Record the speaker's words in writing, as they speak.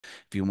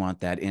If you want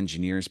that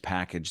engineer's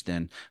package,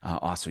 then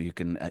also you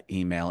can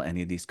email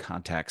any of these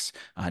contacts.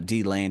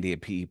 D. Landy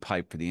at PE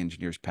Pipe for the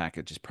engineer's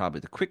package is probably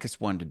the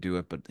quickest one to do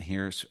it, but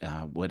here's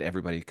what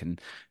everybody can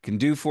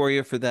do for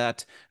you for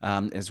that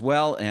as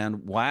well.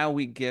 And while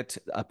we get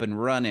up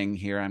and running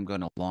here, I'm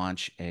going to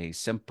launch a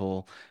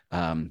simple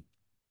uh,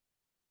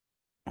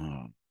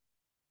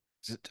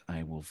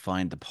 I will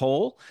find the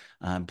poll.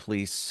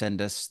 Please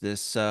send us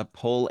this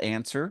poll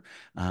answer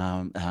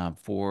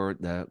for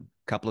the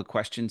couple of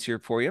questions here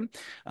for you.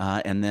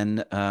 And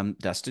then,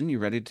 Dustin, you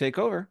ready to take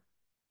over?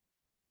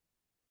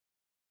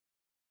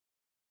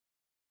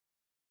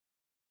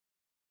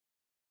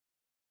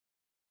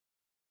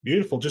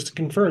 Beautiful. Just to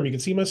confirm, you can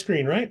see my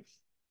screen, right?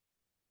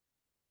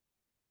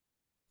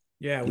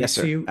 Yeah, we Yes,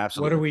 sir. see. What are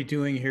Absolutely. we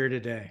doing here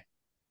today?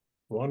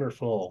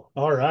 Wonderful.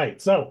 All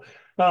right. So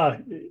I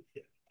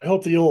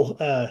hope that you'll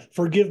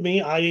forgive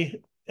me. I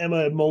am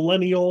a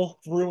millennial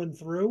through and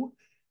through.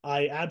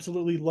 I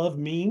absolutely love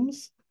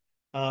memes.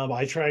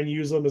 I try and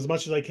use them as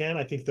much as I can.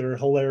 I think they're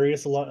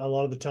hilarious a lot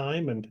of the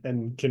time,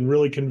 and can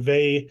really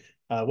convey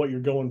what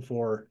you're going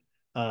for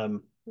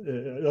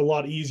a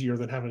lot easier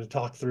than having to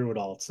talk through it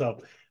all. So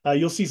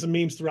you'll see some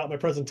memes throughout my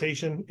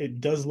presentation.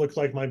 It does look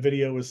like my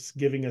video is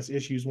giving us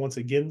issues once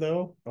again,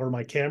 though, or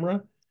my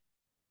camera.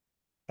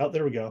 Oh,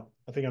 there we go.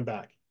 I think I'm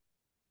back.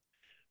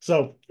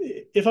 So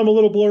if I'm a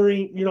little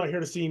blurry, you're not here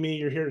to see me.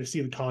 You're here to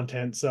see the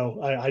content. So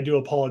I do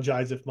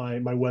apologize if my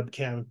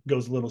webcam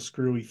goes a little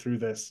screwy through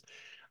this.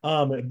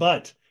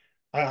 But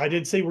I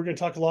did say we're going to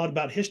talk a lot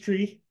about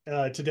history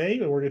today,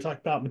 and we're going to talk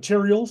about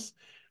materials.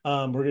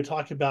 We're going to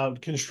talk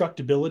about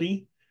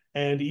constructability,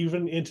 and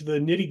even into the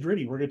nitty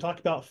gritty. We're going to talk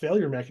about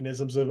failure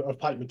mechanisms of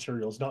pipe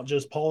materials, not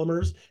just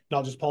polymers,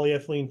 not just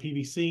polyethylene,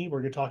 PVC.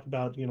 We're going to talk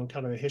about,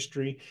 kind of the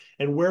history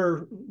and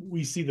where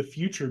we see the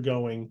future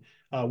going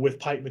with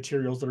pipe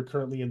materials that are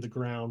currently in the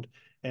ground,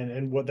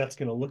 and what that's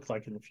going to look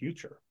like in the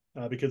future.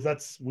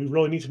 Because we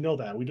really need to know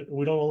that. We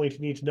don't only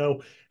need to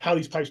know how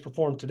these pipes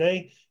perform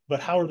today, but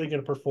how are they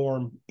going to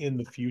perform in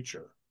the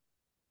future.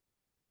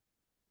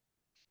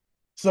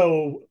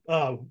 So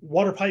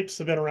water pipes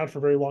have been around for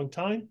a very long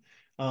time.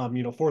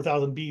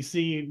 4000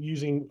 BC,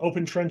 using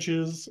open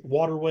trenches,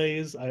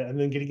 waterways, and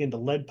then getting into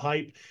lead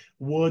pipe,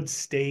 wood,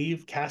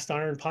 stave, cast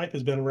iron pipe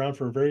has been around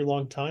for a very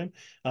long time.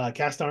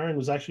 Cast iron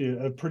was actually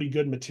a pretty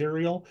good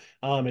material.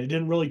 It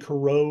didn't really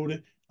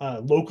corrode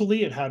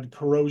locally. It had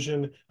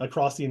corrosion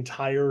across the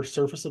entire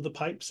surface of the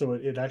pipe, so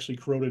it actually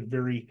corroded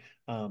very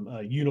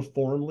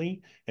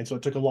uniformly, and so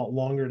it took a lot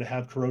longer to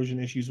have corrosion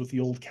issues with the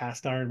old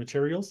cast iron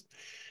materials.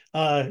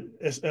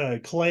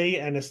 Clay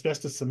and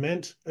asbestos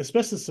cement.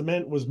 Asbestos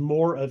cement was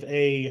more of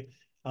a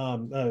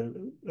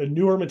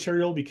newer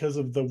material because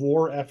of the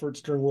war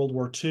efforts during World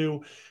War II.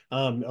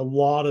 A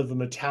lot of the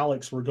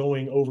metallics were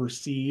going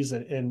overseas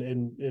and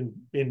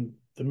in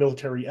the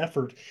military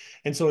effort.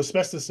 And so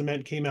asbestos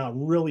cement came out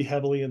really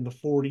heavily in the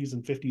 40s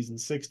and 50s and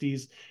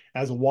 60s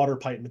as a water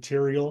pipe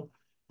material.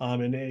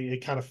 And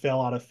it kind of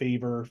fell out of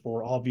favor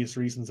for obvious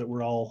reasons that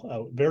we're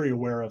all very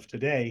aware of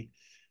today.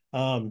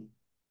 Um,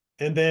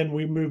 and then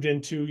we moved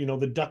into,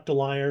 the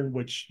ductile iron,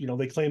 which,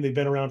 they claim they've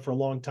been around for a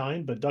long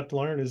time, but ductile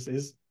iron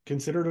is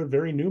considered a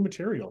very new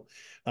material.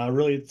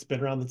 Really, it's been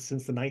around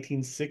since the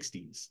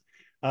 1960s.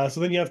 So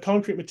then you have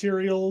concrete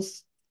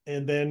materials,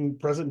 and then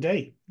present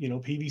day,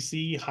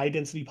 PVC, high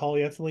density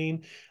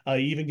polyethylene,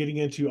 even getting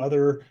into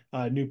other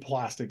new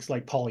plastics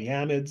like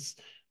polyamides,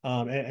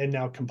 and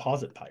now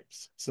composite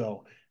pipes.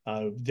 So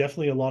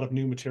definitely a lot of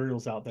new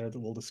materials out there that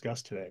we'll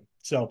discuss today.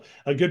 So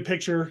a good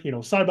picture,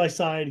 side by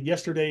side,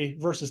 yesterday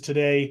versus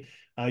today,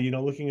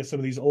 looking at some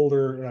of these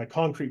older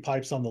concrete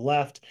pipes on the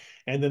left.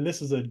 And then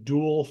this is a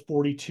dual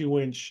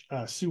 42-inch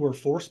sewer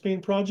force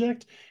main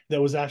project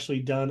that was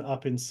actually done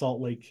up in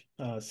Salt Lake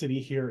City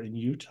here in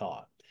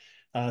Utah.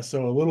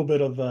 So a little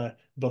bit of a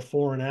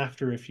before and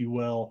after, if you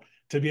will,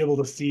 to be able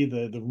to see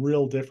the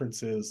real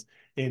differences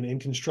in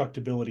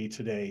constructability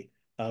today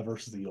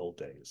versus the old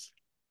days.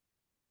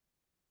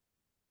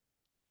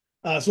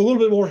 So a little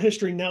bit more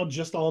history now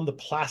just on the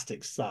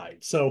plastic side.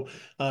 So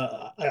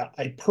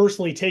I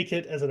personally take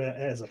it as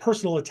a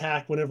personal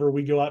attack whenever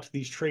we go out to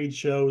these trade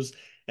shows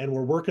and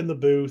we're working the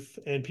booth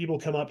and people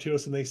come up to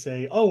us and they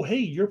say, "Oh, hey,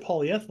 you're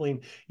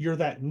polyethylene. You're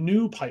that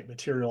new pipe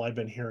material I've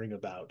been hearing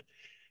about."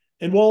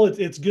 And while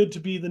it's good to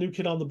be the new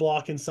kid on the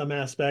block in some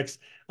aspects,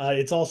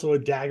 it's also a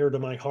dagger to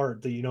my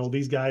heart that,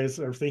 these guys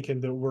are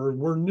thinking that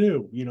we're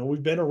new.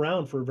 We've been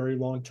around for a very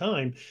long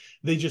time.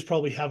 They just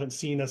probably haven't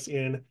seen us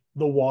in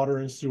the water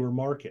and sewer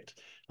market.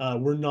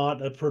 We're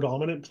not a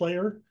predominant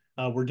player.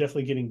 We're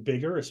definitely getting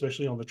bigger,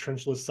 especially on the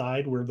trenchless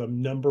side. We're the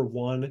number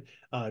one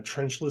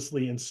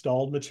trenchlessly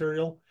installed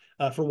material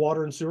for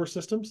water and sewer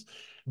systems.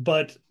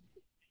 But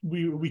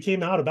we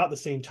came out about the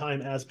same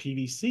time as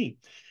PVC.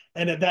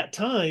 And at that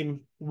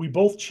time, we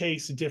both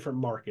chased different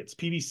markets.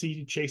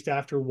 PVC chased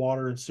after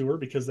water and sewer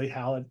because they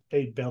had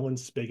a bell and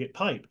spigot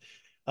pipe.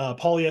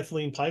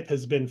 Polyethylene pipe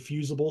has been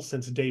fusible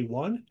since day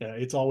one.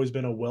 It's always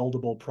been a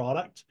weldable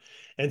product.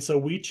 And so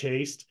we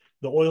chased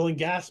the oil and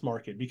gas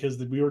market, because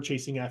we were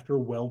chasing after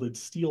welded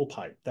steel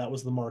pipe. That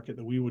was the market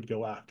that we would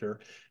go after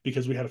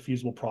because we had a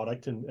fusible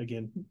product. And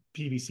again,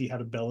 PVC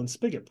had a bell and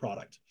spigot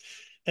product.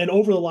 And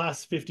over the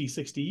last 50,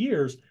 60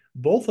 years,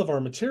 both of our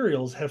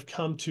materials have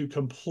come to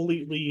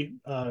completely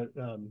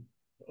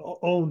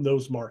own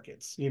those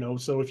markets.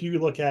 So if you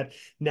look at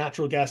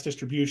natural gas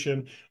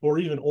distribution or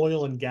even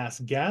oil and gas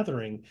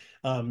gathering,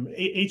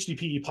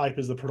 HDPE pipe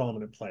is the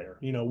predominant player,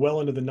 well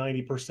into the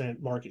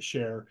 90% market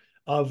share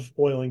of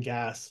oil and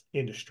gas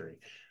industry.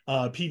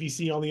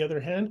 PVC, on the other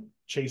hand,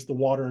 chased the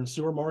water and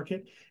sewer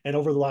market. And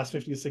over the last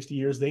 50 to 60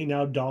 years, they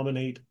now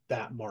dominate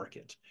that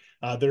market.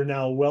 They're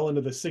now well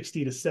into the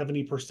 60 to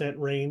 70%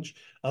 range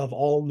of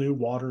all new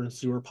water and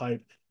sewer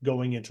pipe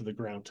going into the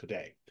ground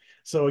today.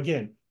 So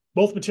again,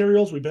 both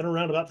materials, we've been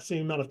around about the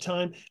same amount of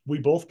time. We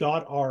both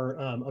got our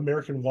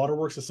American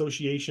Waterworks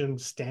Association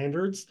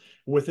standards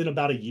within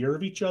about a year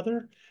of each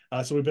other.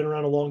 So we've been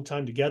around a long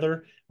time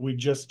together. We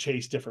just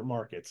chase different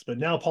markets. But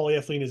now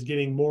polyethylene is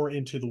getting more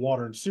into the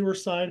water and sewer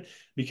side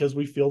because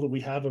we feel that we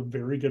have a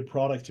very good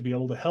product to be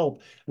able to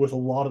help with a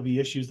lot of the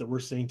issues that we're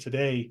seeing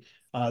today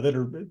that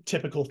are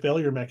typical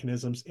failure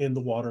mechanisms in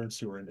the water and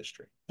sewer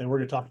industry. And we're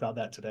going to talk about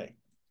that today.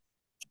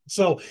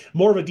 So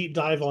more of a deep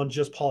dive on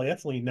just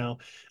polyethylene now.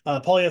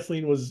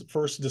 Polyethylene was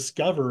first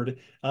discovered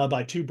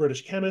by two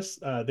British chemists.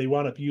 They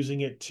wound up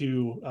using it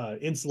to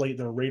insulate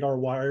their radar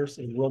wires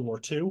in World War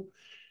II.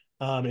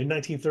 In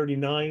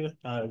 1939,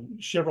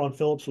 Chevron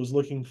Phillips was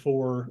looking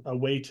for a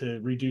way to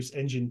reduce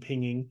engine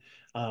pinging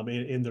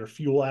in their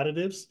fuel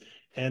additives.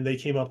 And they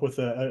came up with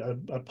a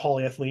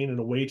polyethylene and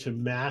a way to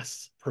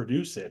mass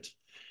produce it.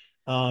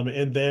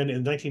 And then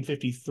in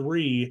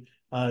 1953,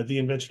 the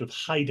invention of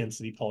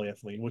high-density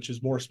polyethylene, which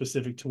is more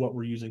specific to what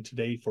we're using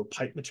today for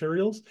pipe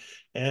materials.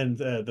 And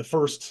the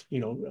first,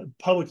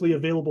 publicly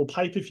available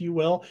pipe, if you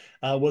will,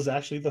 was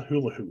actually the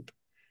hula hoop.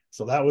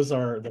 So that was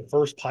the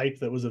first pipe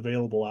that was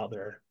available out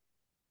there.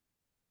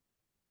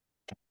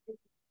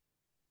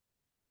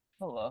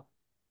 Hello.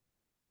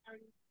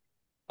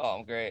 Oh,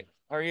 I'm great.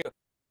 How are you?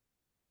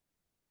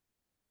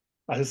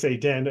 I would say,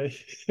 Dan,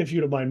 if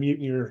you don't mind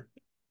muting your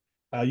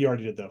you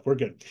already did though. We're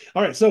good.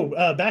 All right. So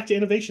back to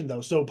innovation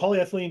though. So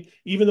polyethylene,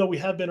 even though we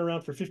have been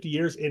around for 50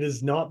 years, it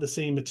is not the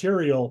same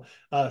material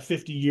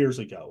 50 years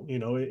ago.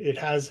 It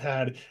has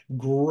had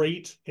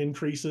great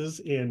increases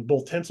in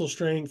both tensile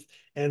strength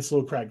and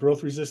slow crack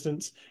growth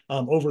resistance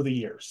over the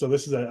years. So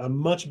this is a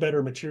much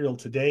better material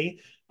today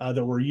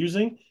that we're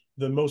using.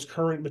 The most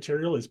current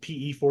material is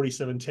PE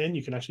 4710.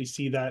 You can actually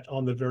see that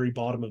on the very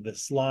bottom of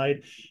this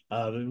slide.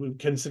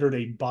 Considered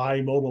a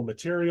bimodal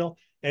material,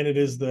 and it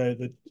is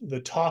the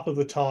top of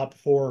the top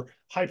for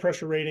high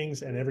pressure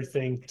ratings and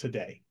everything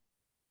today.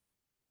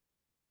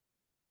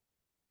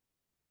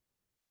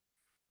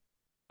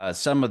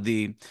 Some of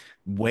the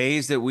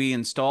ways that we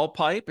install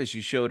pipe, as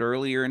you showed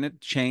earlier, and it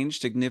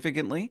changed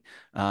significantly.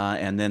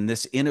 And then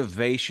this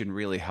innovation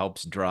really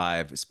helps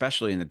drive,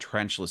 especially in the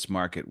trenchless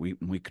market.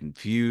 We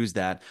confuse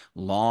that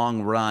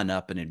long run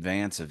up in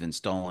advance of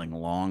installing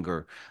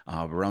longer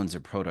runs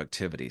of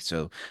productivity.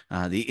 So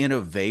the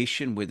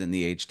innovation within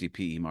the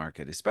HDPE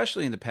market,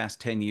 especially in the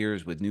past 10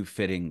 years with new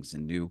fittings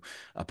and new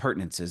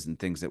appurtenances and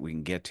things that we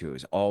can get to,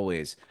 is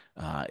always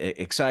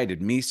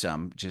excited me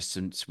some, just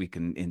since we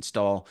can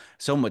install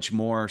so much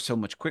more, so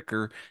much quicker,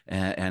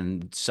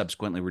 and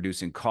subsequently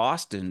reducing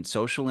cost and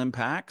social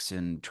impacts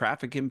and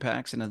traffic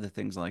impacts and other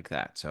things like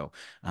that. So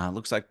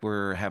looks like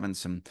we're having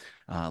some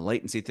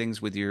latency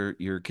things with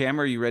your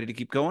camera. Are you ready to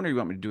keep going, or you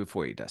want me to do it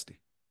for you, Dusty?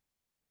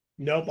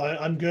 Nope,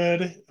 I'm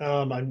good.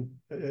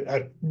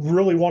 I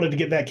really wanted to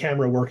get that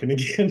camera working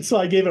again, so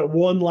I gave it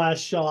one last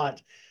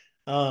shot.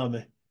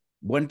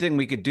 One thing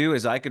we could do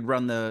is I could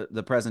run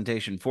the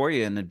presentation for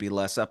you, and it'd be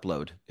less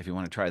upload if you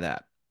want to try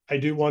that. I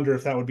do wonder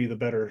if that would be the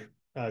better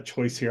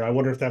choice here. I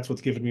wonder if that's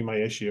what's giving me my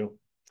issue.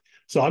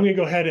 So I'm going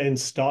to go ahead and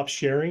stop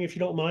sharing if you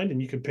don't mind,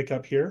 and you can pick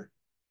up here.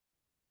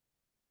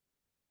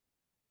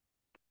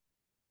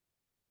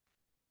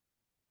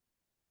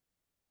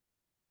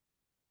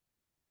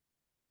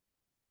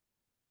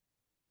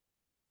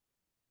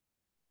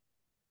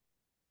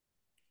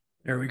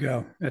 There we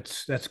go.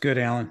 That's good,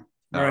 Alan.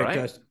 All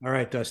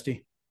right,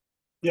 Dusty.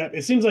 Yeah,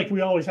 it seems like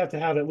we always have to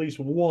have at least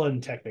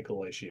one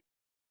technical issue.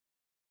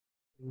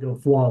 Go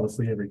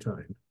flawlessly every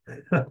time.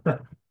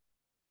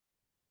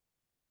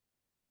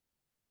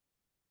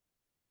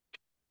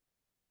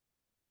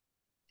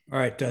 All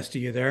right, Dusty,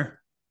 you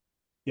there?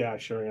 Yeah, I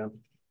sure am.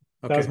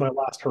 Okay. That was my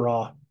last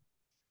hurrah.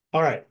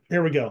 All right,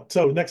 here we go.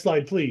 So next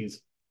slide,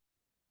 please.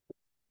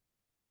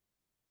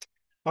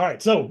 All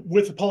right, so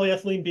with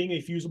polyethylene being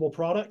a fusible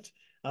product,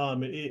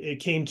 it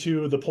came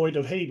to the point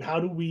of, hey,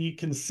 how do we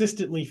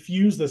consistently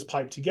fuse this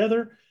pipe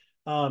together?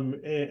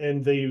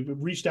 And they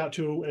reached out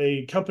to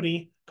a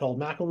company called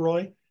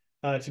McElroy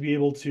to be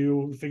able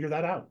to figure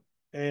that out.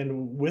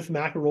 And with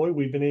McElroy,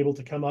 we've been able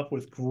to come up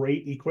with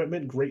great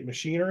equipment, great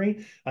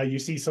machinery. You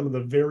see some of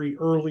the very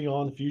early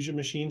on fusion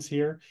machines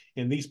here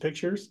in these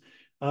pictures.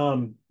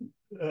 And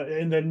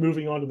then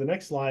moving on to the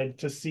next slide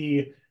to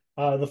see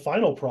the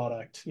final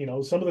product,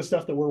 some of the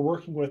stuff that we're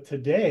working with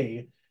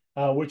today,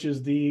 which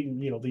is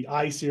the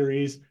I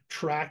series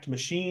tracked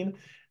machine.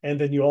 And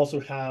then you also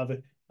have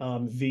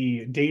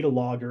the data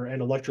logger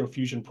and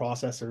electrofusion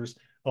processors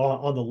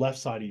on the left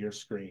side of your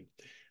screen.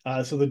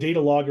 So the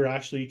data logger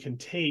actually can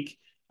take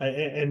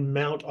and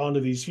mount onto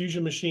these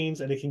fusion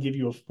machines, and it can give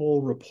you a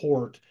full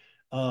report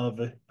of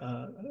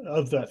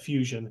that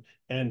fusion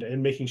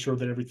and making sure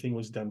that everything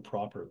was done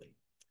properly.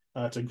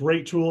 It's a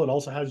great tool. It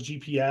also has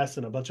GPS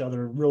and a bunch of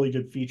other really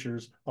good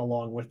features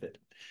along with it.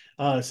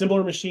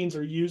 Similar machines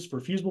are used for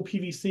fusible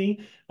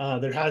PVC.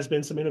 There has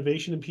been some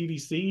innovation in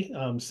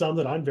PVC, some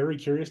that I'm very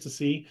curious to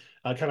see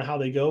kind of how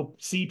they go.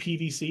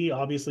 CPVC,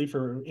 obviously,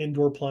 for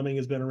indoor plumbing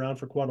has been around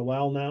for quite a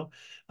while now.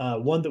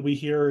 One that we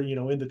hear,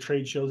 in the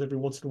trade shows every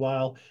once in a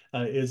while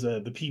is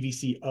the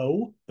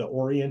PVC-O, the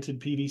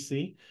oriented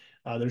PVC.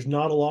 There's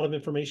not a lot of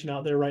information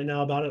out there right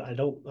now about it. I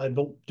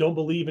don't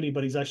believe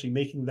anybody's actually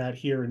making that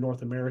here in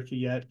North America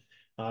yet.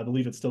 I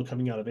believe it's still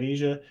coming out of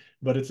Asia,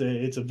 but it's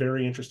a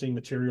very interesting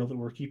material that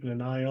we're keeping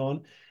an eye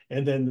on.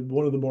 And then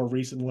one of the more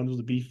recent ones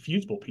would be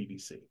fusible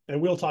PVC.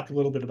 And we'll talk a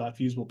little bit about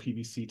fusible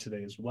PVC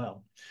today as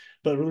well.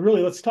 But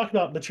really, let's talk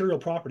about material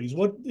properties.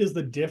 What is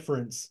the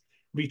difference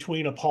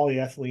between a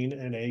polyethylene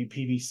and a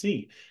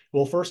PVC?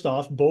 Well, first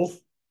off,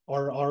 both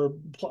are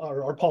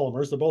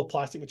polymers. They're both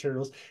plastic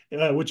materials,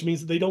 which means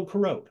that they don't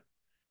corrode.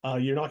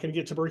 You're not going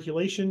to get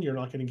tuberculation. You're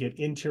not going to get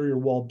interior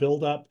wall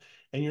buildup,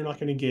 and you're not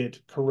going to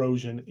get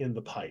corrosion in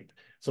the pipe.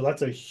 So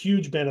that's a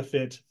huge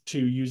benefit to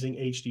using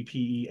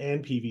HDPE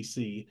and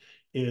PVC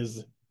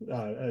is,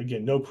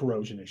 again, no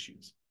corrosion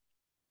issues.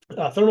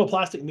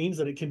 Thermoplastic means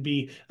that it can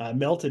be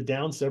melted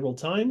down several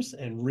times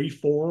and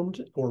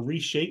reformed or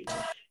reshaped,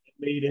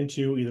 made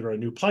into either a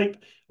new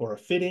pipe or a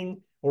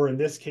fitting, or in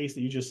this case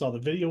that you just saw the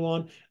video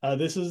on,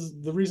 this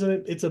is the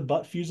reason it's a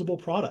butt fusible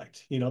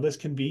product. This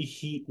can be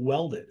heat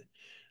welded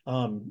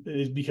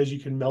is because you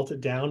can melt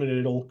it down and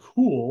it'll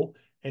cool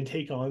and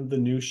take on the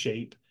new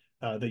shape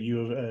that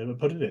you have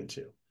put it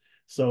into.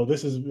 So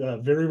this is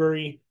very,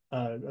 very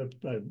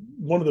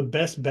one of the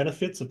best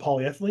benefits of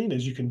polyethylene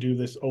is you can do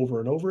this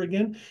over and over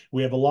again.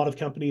 We have a lot of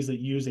companies that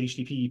use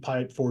HDPE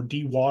pipe for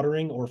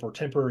dewatering or for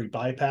temporary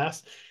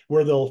bypass,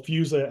 where they'll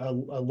fuse a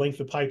length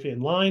of pipe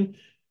in line,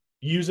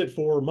 use it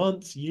for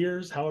months,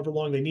 years, however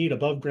long they need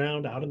above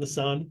ground, out in the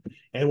sun.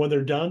 And when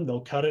they're done,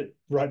 they'll cut it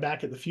right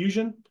back at the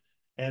fusion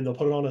and they'll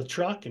put it on a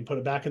truck and put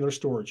it back in their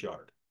storage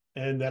yard.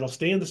 And that'll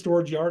stay in the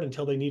storage yard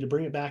until they need to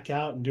bring it back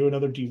out and do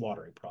another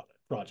dewatering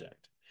project.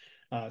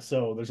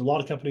 So there's a lot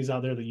of companies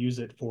out there that use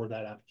it for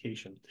that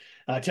application.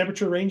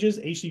 Temperature ranges,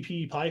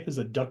 HDPE pipe is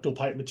a ductile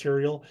pipe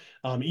material,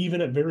 even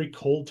at very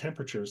cold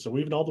temperatures. So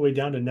even all the way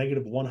down to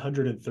negative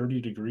 130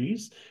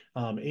 degrees,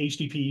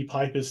 HDPE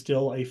pipe is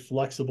still a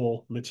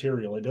flexible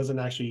material. It doesn't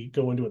actually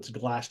go into its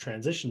glass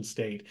transition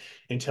state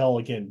until,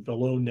 again,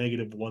 below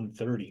negative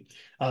 130.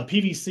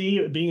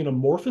 PVC, being an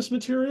amorphous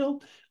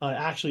material,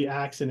 actually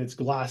acts in its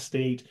glass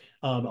state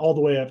all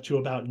the way up to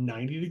about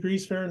 90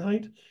 degrees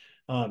Fahrenheit.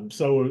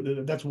 So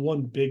that's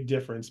one big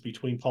difference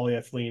between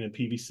polyethylene and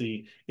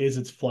PVC is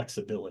its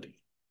flexibility.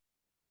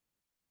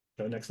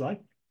 Go next slide.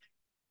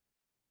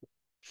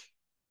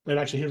 And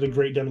actually, here's a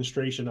great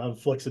demonstration of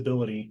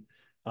flexibility.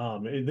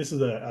 This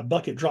is a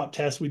bucket drop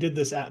test. We did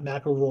this at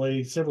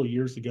McElroy several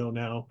years ago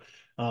now.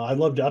 I'd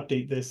love to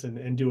update this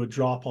and do a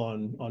drop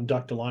on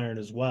ductile iron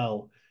as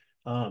well.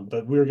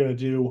 But we're going to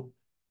do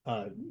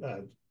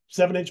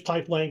 7-inch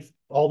pipe length.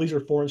 All these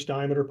are 4-inch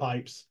diameter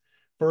pipes.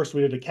 First,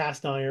 we did a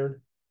cast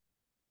iron.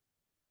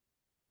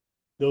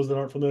 Those that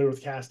aren't familiar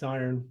with cast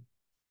iron,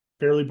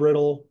 fairly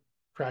brittle,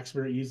 cracks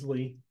very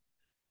easily.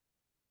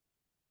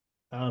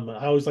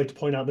 I always like to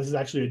point out this is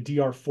actually a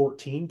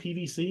DR14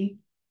 PVC.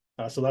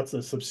 So that's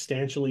a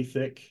substantially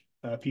thick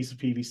piece of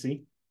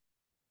PVC.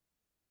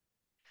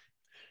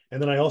 And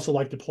then I also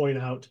like to point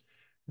out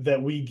that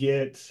we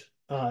get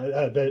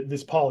that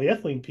this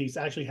polyethylene piece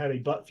actually had a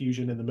butt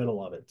fusion in the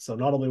middle of it. So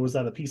not only was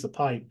that a piece of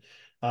pipe,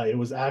 it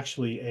was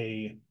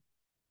actually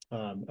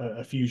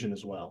a fusion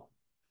as well.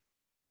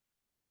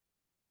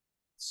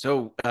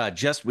 So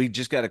we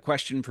just got a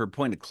question for a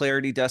point of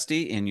clarity,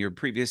 Dusty. In your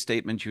previous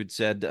statement, you had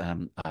said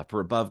for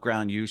above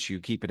ground use, you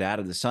keep it out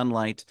of the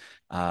sunlight.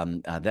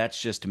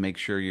 That's just to make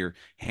sure you're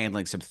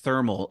handling some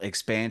thermal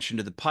expansion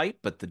to the pipe,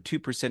 but the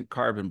 2%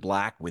 carbon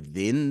black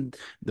within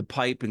the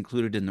pipe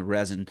included in the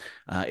resin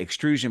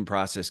extrusion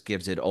process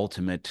gives it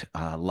ultimate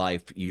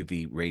life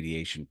UV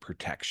radiation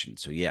protection.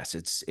 So yes,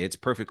 it's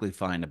perfectly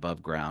fine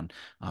above ground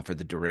for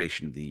the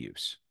duration of the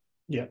use.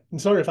 Yeah, I'm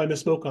sorry if I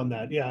misspoke on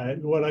that. Yeah,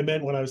 what I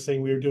meant when I was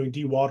saying we were doing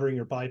dewatering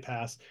or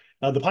bypass,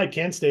 the pipe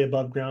can stay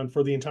above ground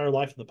for the entire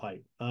life of the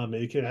pipe.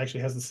 It actually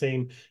has the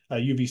same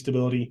UV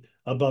stability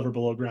above or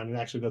below ground. And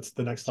actually, that's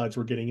the next slides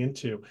we're getting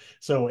into.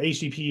 So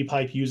HDPE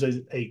pipe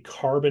uses a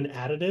carbon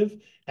additive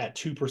at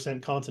 2%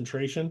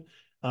 concentration.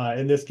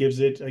 And this gives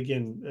it,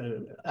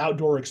 again,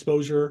 outdoor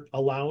exposure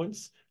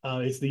allowance.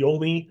 It's the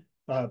only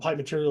pipe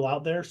material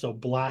out there. So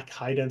black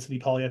high density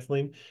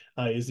polyethylene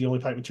is the only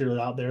pipe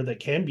material out there that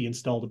can be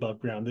installed above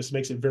ground. This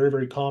makes it very,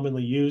 very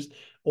commonly used.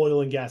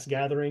 Oil and gas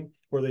gathering,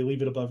 where they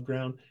leave it above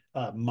ground.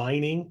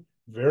 Mining,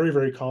 very,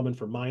 very common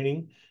for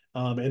mining.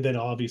 And then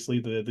obviously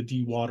the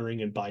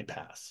dewatering and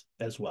bypass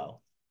as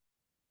well.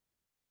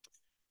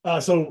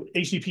 So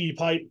HDPE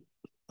pipe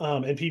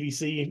and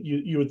PVC,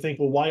 you would think,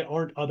 well, why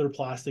aren't other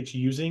plastics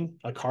using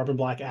a carbon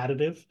black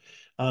additive?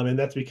 And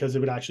that's because it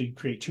would actually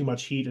create too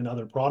much heat in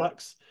other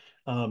products.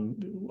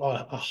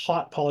 A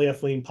hot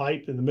polyethylene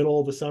pipe in the middle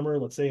of the summer,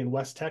 let's say in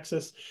West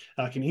Texas,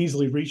 can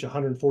easily reach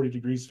 140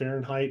 degrees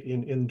Fahrenheit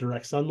in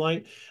direct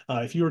sunlight.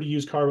 If you were to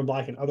use carbon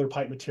black and other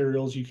pipe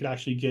materials, you could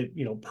actually get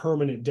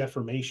permanent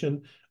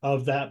deformation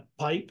of that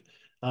pipe.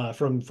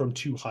 From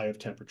too high of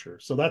temperature.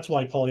 So that's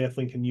why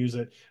polyethylene can use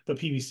it, but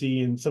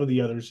PVC and some of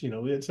the others,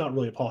 it's not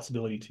really a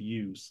possibility to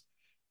use.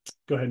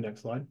 Go ahead,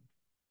 next slide.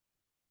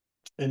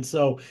 And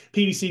so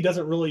PVC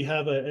doesn't really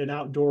have an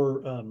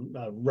outdoor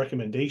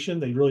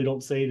recommendation. They really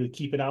don't say to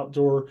keep it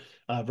outdoor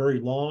very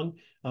long.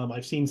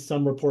 I've seen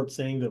some reports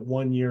saying that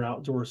 1 year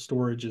outdoor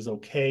storage is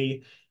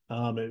okay.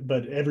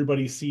 But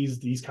everybody sees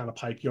these kind of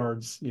pipe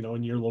yards,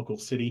 in your local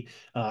city.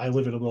 I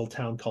live in a little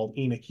town called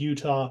Enoch,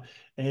 Utah.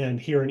 And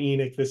here in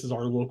Enoch, this is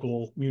our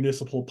local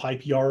municipal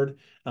pipe yard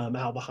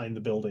out behind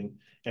the building.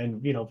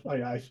 And,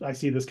 I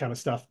see this kind of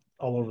stuff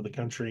all over the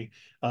country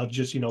of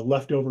just,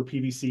 leftover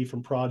PVC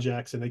from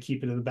projects, and they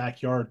keep it in the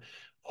backyard,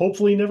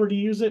 hopefully never to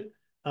use it.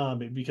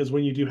 Because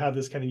when you do have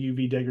this kind of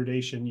UV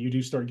degradation, you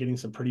do start getting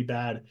some pretty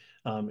bad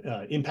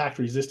impact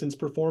resistance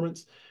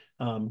performance.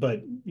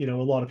 But a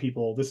lot of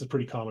people, this is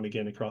pretty common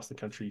again across the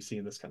country,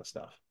 seeing this kind of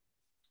stuff.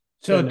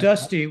 So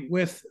Dusty,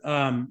 with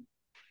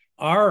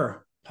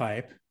our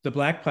pipe, the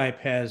black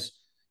pipe has,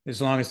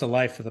 as long as the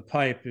life of the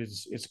pipe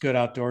is, it's good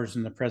outdoors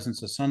in the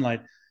presence of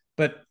sunlight.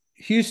 But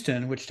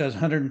Houston, which does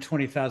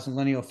 120,000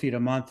 lineal feet a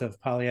month of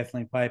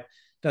polyethylene pipe,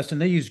 Dustin,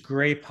 they use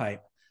gray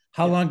pipe.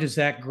 How long does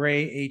that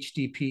gray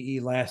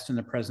HDPE last in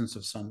the presence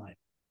of sunlight?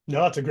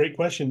 No, that's a great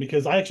question,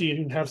 because I actually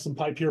even have some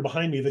pipe here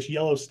behind me, this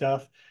yellow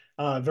stuff.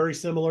 Very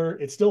similar.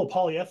 It's still a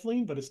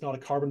polyethylene, but it's not a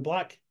carbon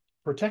black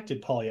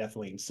protected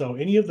polyethylene. So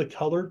any of the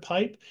colored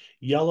pipe,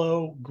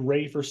 yellow,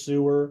 gray for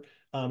sewer,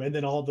 and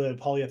then all the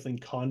polyethylene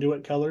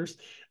conduit colors,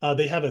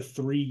 they have a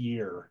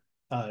 3-year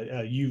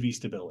UV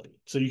stability.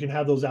 So you can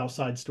have those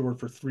outside stored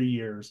for 3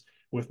 years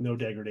with no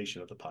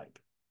degradation of the pipe.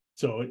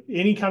 So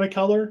any kind of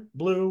color,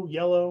 blue,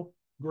 yellow,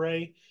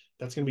 gray,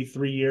 that's going to be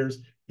 3 years.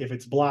 If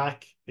it's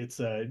black, it's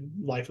a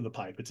life of the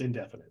pipe. It's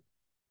indefinite.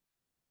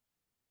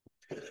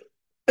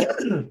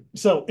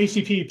 So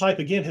HDPE pipe,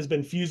 again, has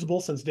been fusible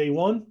since day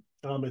one.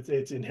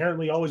 It's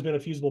inherently always been a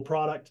fusible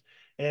product.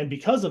 And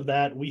because of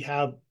that, we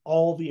have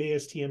all the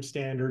ASTM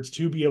standards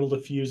to be able to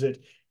fuse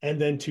it and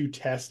then to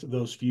test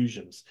those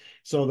fusions.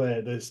 So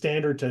the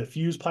standard to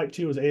fuse pipe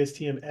 2 is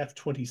ASTM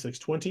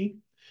F2620.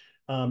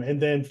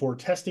 And then for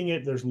testing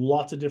it, there's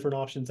lots of different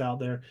options out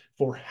there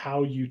for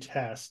how you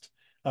test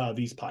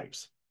these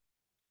pipes.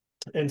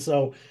 And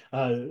so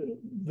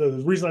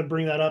the reason I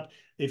bring that up,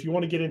 if you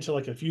want to get into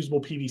like a fusible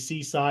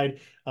PVC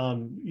side,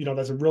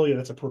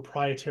 that's a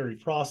proprietary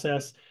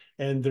process,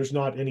 and there's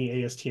not any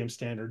ASTM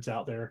standards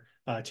out there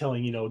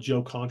telling,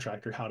 Joe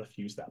contractor how to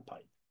fuse that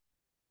pipe.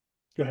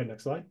 Go ahead,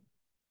 next slide.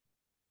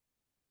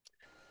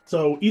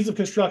 So ease of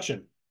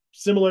construction,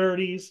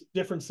 similarities,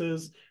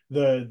 differences.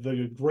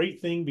 The great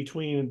thing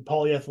between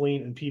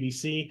polyethylene and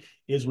PVC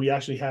is we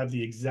actually have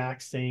the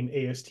exact same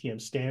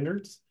ASTM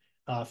standards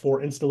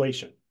for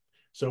installation.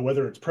 So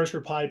whether it's pressure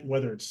pipe,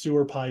 whether it's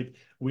sewer pipe,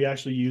 we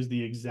actually use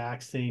the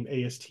exact same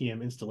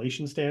ASTM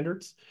installation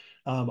standards.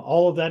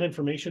 All of that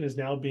information is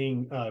now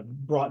being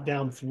brought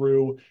down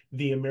through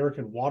the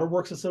American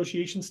Waterworks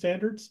Association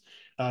standards.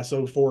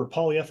 So for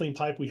polyethylene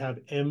pipe, we have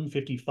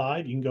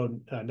M55. You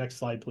can go next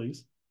slide,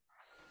 please.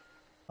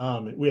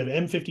 We have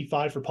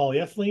M55 for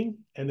polyethylene,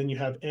 and then you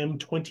have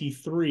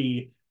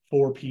M23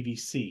 for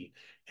PVC.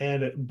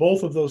 And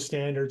both of those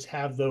standards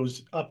have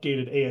those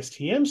updated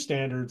ASTM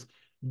standards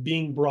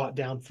being brought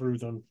down through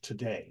them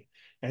today.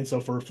 And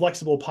so for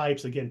flexible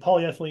pipes, again,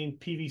 polyethylene,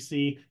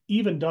 PVC,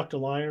 even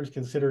ductile iron is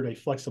considered a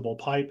flexible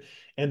pipe.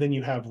 And then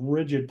you have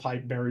rigid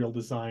pipe burial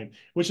design,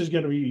 which is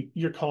going to be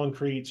your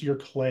concretes, your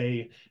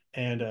clay,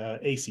 and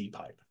AC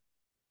pipe.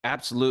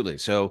 Absolutely.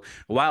 So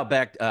a while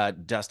back,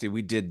 Dusty,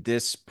 we did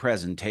this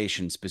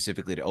presentation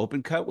specifically to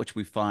open cut, which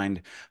we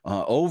find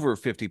over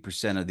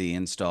 50% of the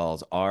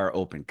installs are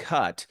open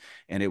cut.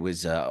 And it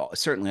was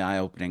certainly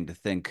eye-opening to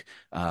think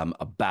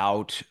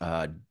about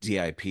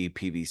DIP,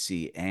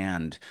 PVC,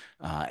 and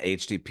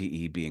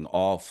HDPE being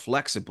all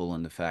flexible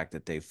in the fact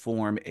that they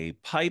form a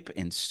pipe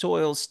and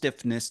soil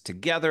stiffness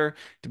together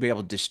to be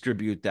able to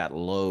distribute that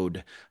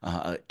load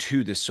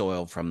to the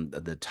soil from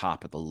the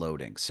top of the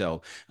loading.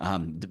 So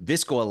the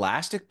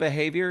viscoelastic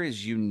behavior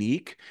is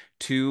unique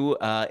to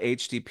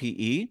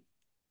HDPE.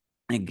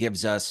 It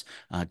gives us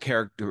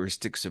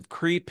characteristics of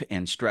creep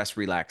and stress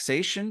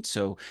relaxation.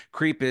 So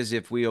creep is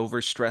if we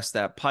overstress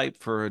that pipe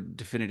for a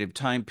definitive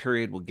time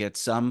period, we'll get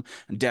some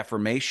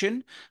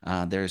deformation.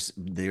 There's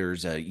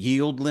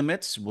yield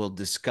limits. We'll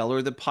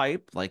discolor the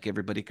pipe, like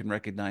everybody can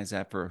recognize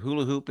that for a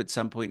hula hoop. At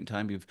some point in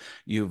time,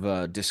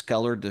 you've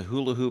discolored the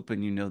hula hoop,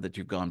 and you know that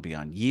you've gone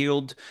beyond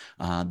yield.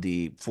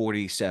 The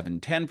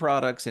 4710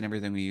 products and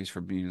everything we use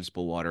for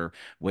municipal water,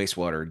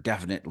 wastewater,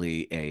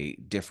 definitely a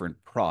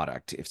different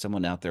product. If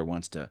someone out there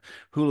wants to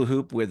hula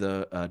hoop with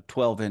a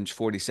 12-inch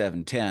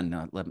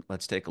 4710,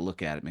 let's take a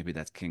look at it. Maybe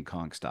that's King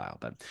Kong style.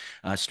 But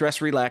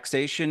stress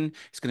relaxation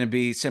is going to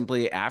be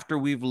simply after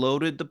we've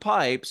loaded the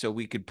pipe, so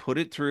we could put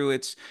it through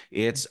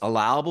its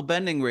allowable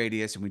bending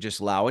radius, and we just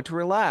allow it to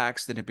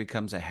relax, then it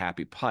becomes a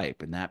happy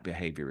pipe. And that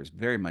behavior is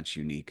very much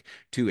unique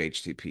to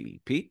HDPE.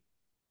 Pete?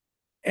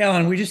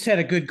 Alan, we just had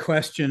a good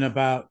question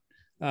about,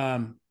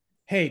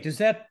 hey, does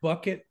that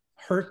bucket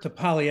hurt the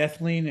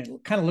polyethylene?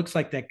 It kind of looks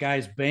like that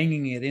guy's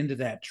banging it into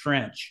that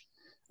trench.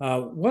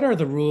 What are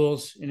the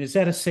rules? And is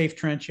that a safe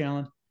trench,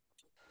 Alan?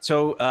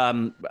 So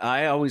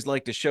I always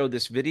like to show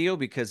this video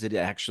because it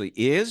actually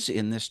is.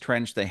 In this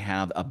trench, they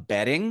have a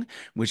bedding,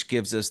 which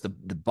gives us the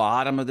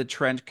bottom of the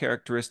trench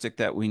characteristic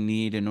that we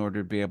need in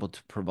order to be able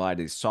to provide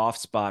a soft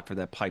spot for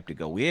that pipe to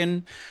go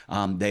in.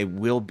 They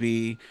will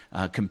be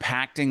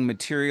compacting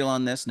material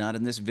on this, not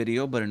in this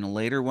video, but in a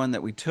later one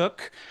that we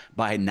took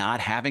by not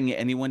having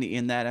anyone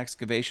in that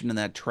excavation in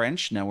that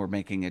trench. Now we're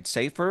making it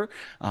safer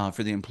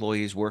for the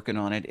employees working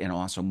on it and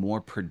also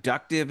more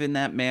productive in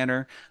that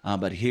manner.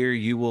 But here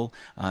you will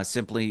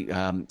simply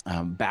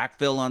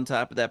backfill on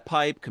top of that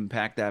pipe,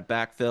 compact that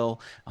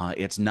backfill.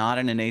 It's not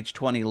in an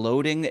H20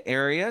 loading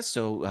area,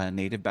 so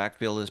native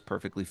backfill is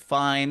perfectly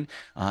fine,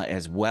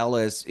 as well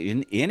as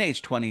in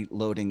H20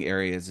 loading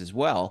areas as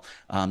well.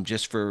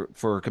 Just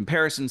for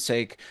comparison's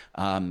sake,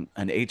 an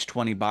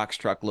H20 box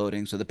truck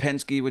loading, so the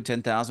Penske with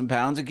 10,000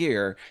 pounds of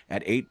gear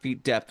at 8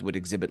 feet depth would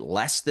exhibit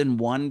less than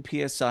 1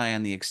 psi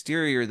on the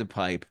exterior of the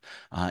pipe,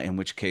 in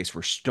which case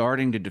we're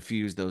starting to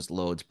diffuse those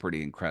loads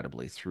pretty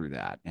incredibly through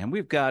that. And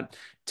we've got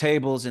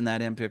tables in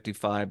that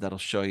M55 that'll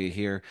show you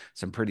here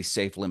some pretty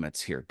safe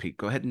limits here. Pete,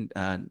 go ahead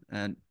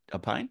and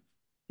opine.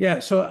 Yeah,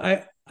 so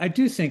I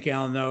do think,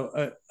 Alan,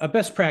 though, a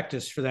best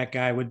practice for that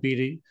guy would be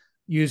to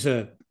use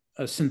a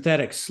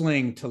synthetic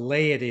sling to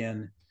lay it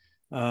in.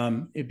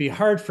 It'd be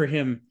hard for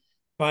him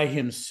by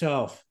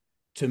himself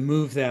to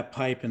move that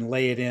pipe and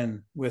lay it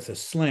in with a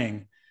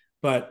sling.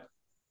 But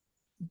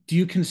do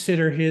you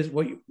consider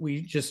what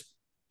we just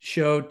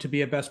showed to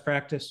be a best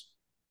practice?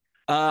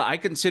 I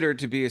consider it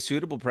to be a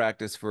suitable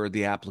practice for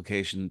the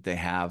application that they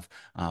have,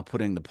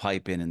 putting the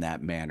pipe in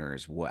that manner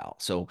as well.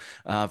 So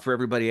for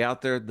everybody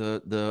out there,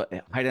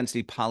 the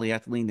high-density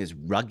polyethylene is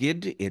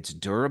rugged, it's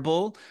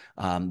durable.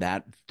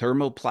 That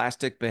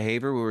thermoplastic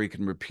behavior where we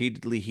can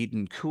repeatedly heat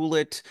and cool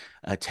it,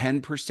 a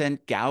 10%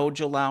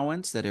 gouge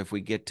allowance, that if we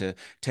get to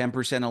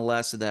 10% or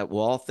less of that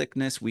wall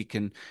thickness, we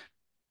can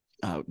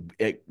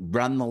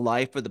run the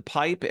life of the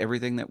pipe.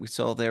 Everything that we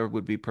saw there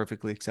would be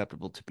perfectly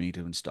acceptable to me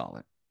to install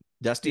it.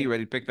 Dusty, you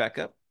ready to pick back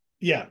up?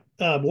 Yeah.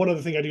 One other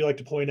thing I do like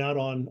to point out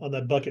on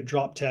that bucket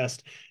drop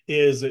test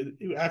is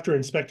after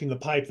inspecting the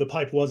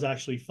pipe was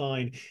actually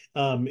fine.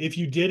 If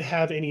you did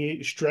have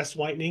any stress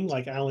whitening,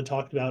 like Alan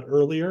talked about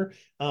earlier,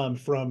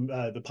 from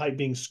the pipe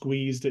being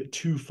squeezed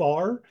too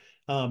far,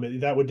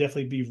 that would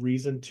definitely be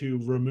reason to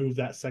remove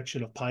that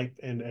section of pipe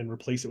and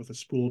replace it with a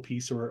spool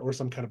piece or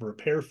some kind of a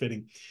repair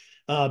fitting.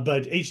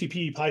 But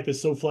HDPE pipe is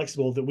so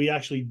flexible that we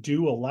actually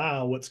do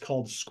allow what's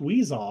called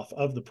squeeze off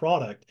of the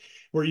product,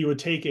 where you would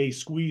take a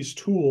squeeze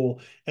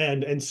tool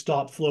and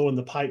stop flow in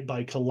the pipe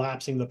by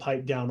collapsing the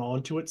pipe down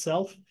onto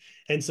itself.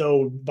 And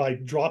so by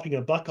dropping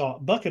a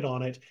bucket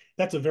on it,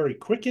 that's a very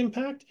quick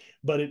impact,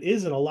 but it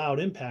is an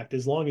allowed impact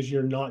as long as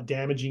you're not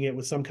damaging it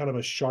with some kind of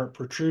a sharp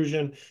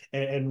protrusion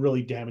and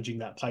really damaging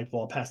that pipe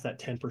wall past that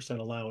 10%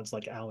 allowance,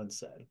 like Alan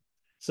said.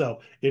 So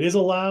it is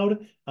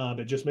allowed,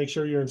 but just make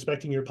sure you're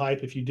inspecting your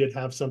pipe if you did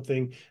have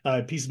something,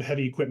 a piece of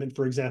heavy equipment,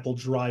 for example,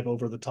 drive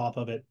over the top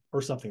of it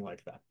or something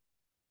like that.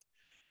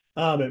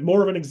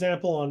 More of an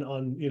example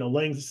on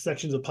laying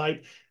sections of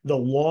pipe, the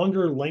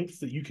longer lengths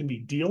that you can be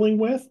dealing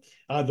with,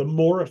 the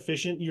more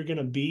efficient you're going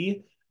to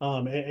be.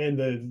 And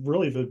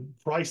the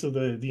price of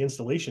the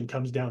installation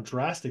comes down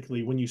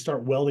drastically when you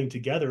start welding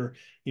together,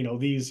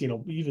 these,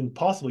 even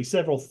possibly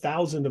several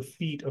thousand of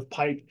feet of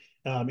pipe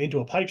into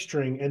a pipe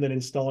string and then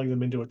installing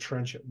them into a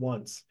trench at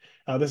once.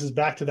 This is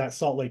back to that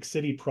Salt Lake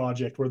City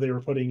project where they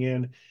were putting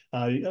in,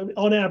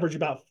 on average,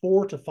 about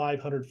 400 to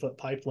 500 foot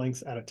pipe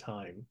lengths at a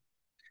time.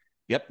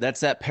 Yep, that's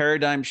that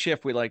paradigm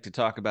shift we like to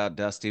talk about,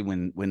 Dusty.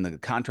 When the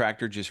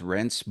contractor just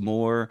rents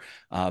more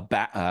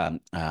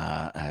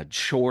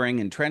shoring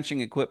and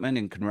trenching equipment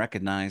and can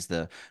recognize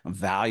the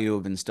value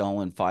of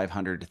installing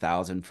 500 to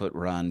 1,000 foot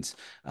runs,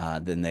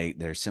 then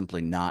they're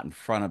simply not in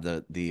front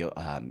of the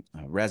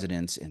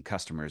residents and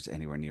customers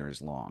anywhere near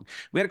as long.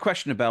 We had a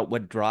question about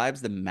what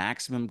drives the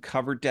maximum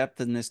cover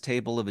depth in this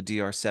table of a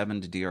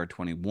DR7 to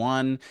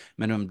DR21,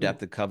 minimum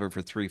depth of cover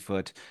for 3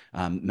 foot,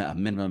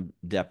 minimum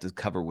depth of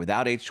cover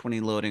without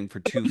H20 loading for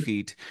 2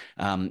 feet.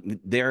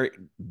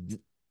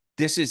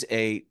 This is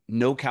a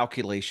no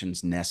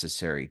calculations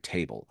necessary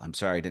table. I'm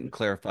sorry I didn't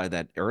clarify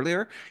that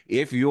earlier.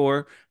 If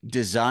your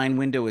design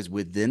window is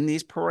within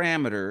these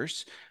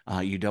parameters,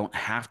 you don't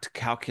have to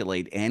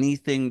calculate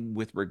anything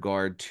with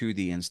regard to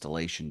the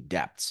installation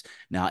depths.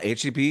 Now,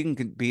 HDPE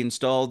can be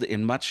installed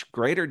in much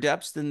greater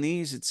depths than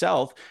these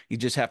itself. You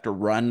just have to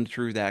run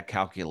through that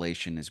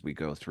calculation as we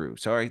go through.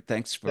 Sorry,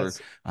 thanks for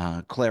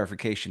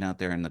clarification out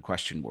there in the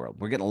question world.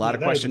 We're getting a lot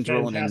of questions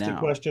rolling in now. Fantastic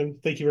question.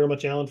 Thank you very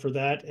much, Alan, for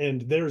that.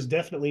 And there's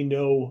definitely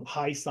no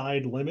high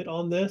side limit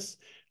on this.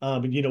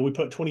 We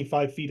put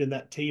 25 feet in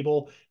that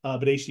table,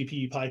 but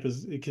HDPE pipe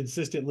is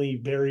consistently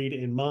buried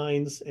in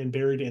mines and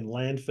buried in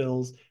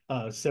landfills,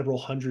 several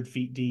 100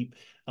 feet deep.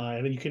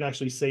 And then you can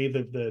actually say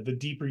that the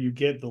deeper you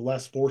get, the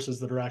less forces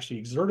that are actually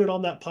exerted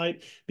on that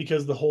pipe,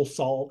 because the whole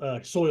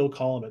soil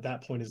column at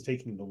that point is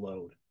taking the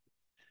load.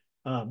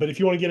 But if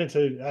you want to get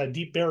into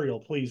deep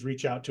burial, please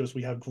reach out to us.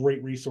 We have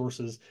great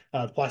resources.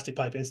 The Plastic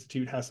Pipe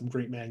Institute has some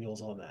great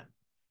manuals on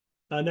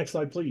that. Next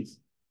slide, please.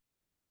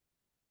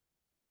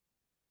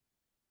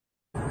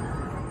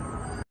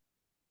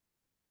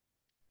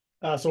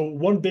 So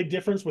one big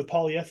difference with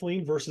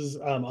polyethylene versus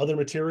other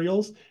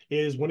materials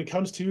is when it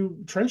comes to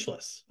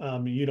trenchless.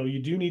 You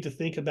do need to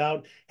think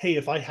about, hey,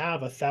 if I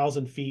have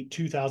 1,000 feet,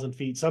 2,000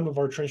 feet, some of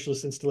our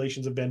trenchless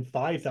installations have been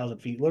 5,000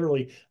 feet,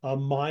 literally a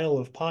mile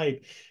of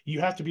pipe. You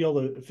have to be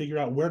able to figure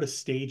out where to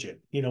stage it.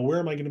 Where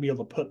am I going to be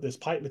able to put this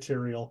pipe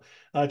material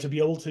to be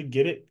able to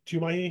get it to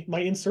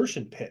my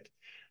insertion pit?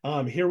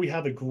 Here we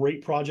have a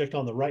great project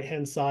on the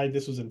right-hand side.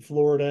 This was in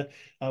Florida,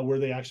 where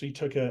they actually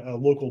took a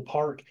local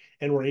park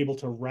and were able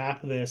to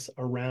wrap this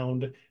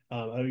around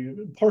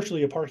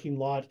partially a parking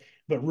lot,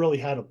 but really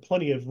had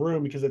plenty of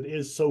room because it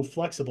is so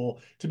flexible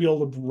to be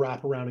able to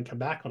wrap around and come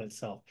back on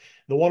itself.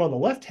 The one on the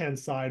left-hand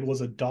side was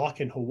a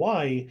dock in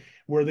Hawaii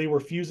where they were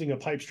fusing a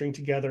pipe string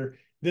together.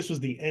 This was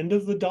the end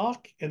of the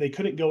dock, and they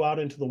couldn't go out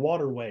into the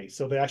waterway.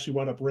 So they actually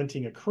wound up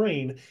renting a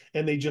crane,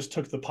 and they just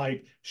took the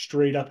pipe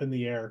straight up in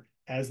the air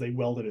as they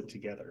welded it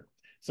together.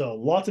 So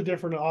lots of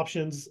different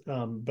options,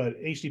 but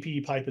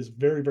HDPE pipe is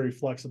very, very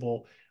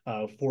flexible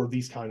for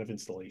these kind of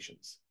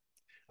installations.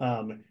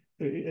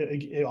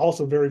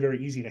 Also very,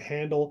 very easy to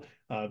handle.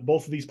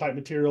 Both of these pipe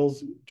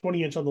materials,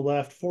 20-inch on the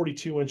left,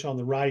 42-inch on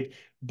the right,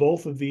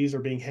 both of these are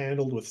being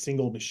handled with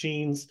single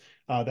machines.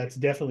 That's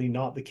definitely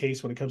not the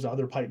case when it comes to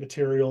other pipe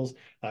materials.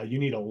 You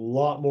need a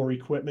lot more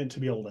equipment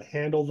to be able to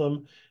handle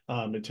them,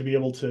 and to be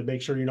able to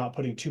make sure you're not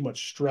putting too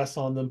much stress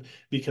on them,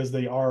 because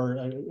they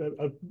are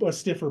a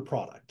stiffer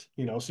product.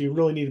 So you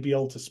really need to be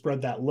able to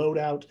spread that load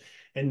out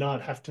and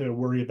not have to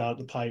worry about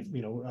the pipe,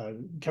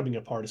 coming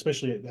apart,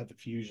 especially at the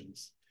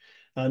fusions.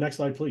 Next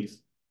slide,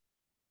 please.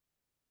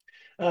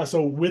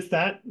 So with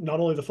that, not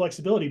only the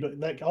flexibility, but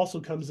that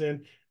also comes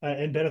in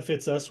and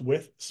benefits us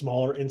with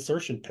smaller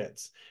insertion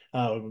pits.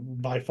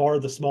 By far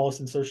the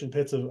smallest insertion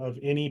pits of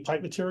any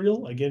pipe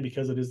material, again,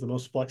 because it is the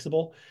most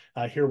flexible.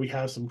 Here we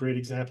have some great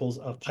examples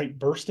of pipe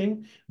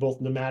bursting, both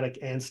pneumatic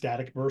and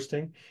static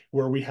bursting,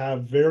 where we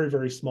have very,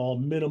 very small,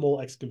 minimal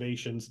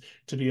excavations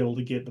to be able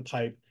to get the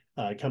pipe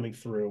coming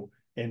through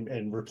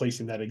and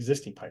replacing that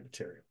existing pipe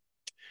material.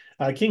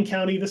 King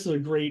County, this is a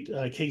great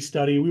case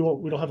study. We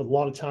don't have a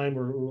lot of time.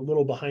 We're a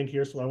little behind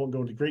here, so I won't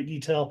go into great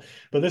detail.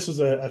 But this was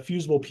a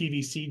fusible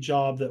PVC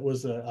job that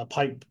was a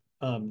pipe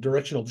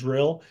directional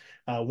drill.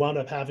 Wound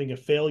up having a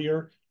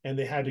failure, and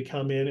they had to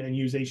come in and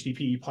use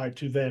HDPE pipe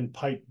to then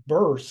pipe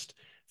burst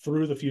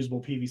through the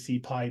fusible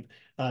PVC pipe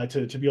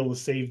to be able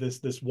to save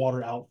this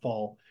water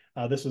outfall.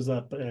 This was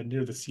up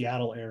near the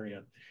Seattle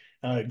area.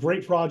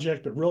 Great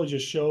project, but really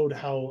just showed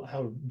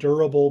how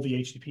durable the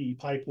HDPE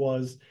pipe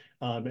was,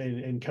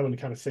 and coming to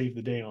kind of save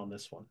the day on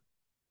this one.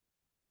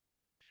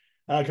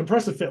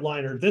 Compressive fit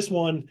liner. This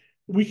one,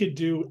 we could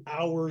do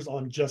hours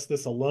on just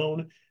this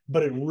alone,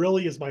 but it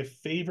really is my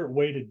favorite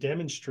way to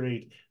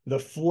demonstrate the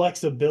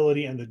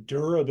flexibility and the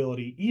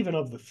durability, even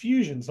of the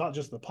fusions, not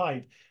just the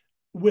pipe,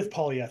 with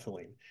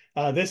polyethylene.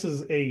 This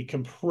is a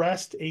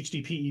compressed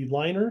HDPE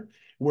liner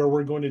where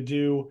we're going to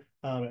do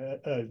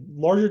a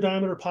larger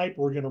diameter pipe.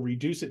 We're going to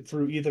reduce it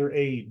through either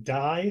a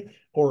die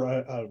or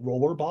a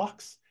roller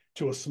box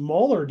to a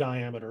smaller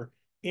diameter,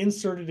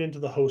 insert it into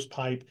the hose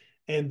pipe,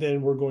 and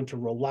then we're going to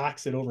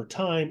relax it over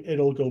time.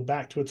 It'll go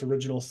back to its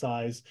original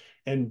size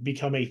and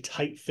become a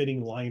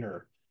tight-fitting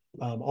liner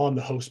on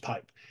the hose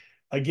pipe.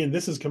 Again,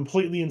 this is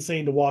completely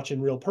insane to watch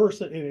in real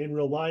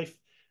life.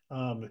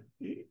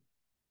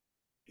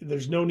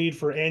 There's no need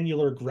for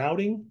annular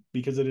grouting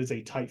because it is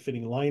a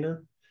tight-fitting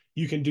liner.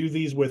 You can do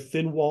these with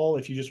thin wall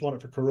if you just want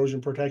it for corrosion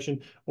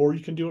protection, or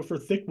you can do it for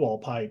thick wall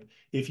pipe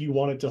if you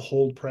want it to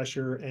hold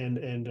pressure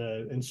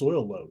and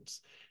soil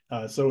loads.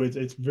 So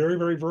it's very,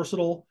 very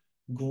versatile,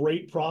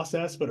 great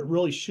process, but it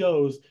really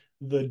shows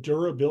the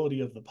durability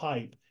of the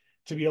pipe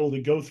to be able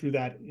to go through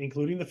that,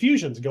 including the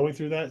fusions, going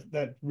through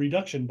that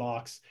reduction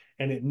box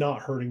and it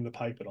not hurting the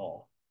pipe at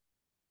all.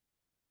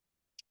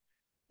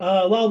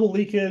 Allowable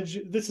leakage.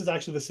 This is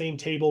actually the same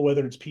table,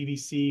 whether it's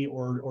PVC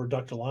or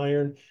ductile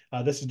iron.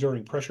 This is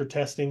during pressure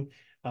testing.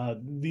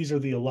 These are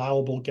the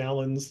allowable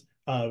gallons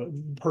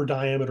per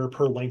diameter,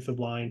 per length of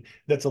line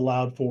that's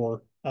allowed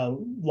for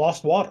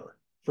lost water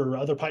for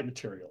other pipe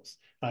materials.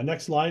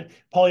 Next slide.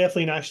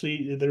 Polyethylene,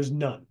 actually, there's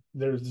none.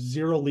 There's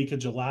zero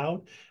leakage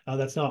allowed.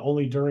 That's not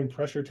only during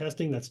pressure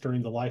testing, that's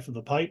during the life of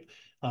the pipe.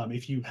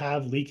 If you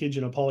have leakage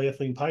in a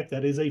polyethylene pipe,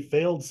 that is a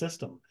failed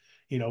system.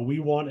 You know, we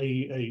want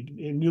a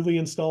newly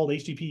installed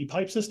HDPE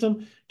pipe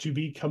system to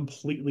be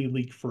completely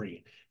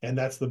leak-free. And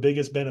that's the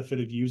biggest benefit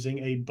of using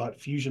a butt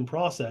fusion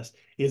process,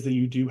 is that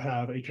you do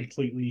have a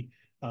completely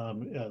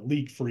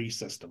leak-free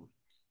system.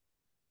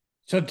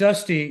 So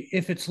Dusty,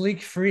 if it's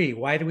leak-free,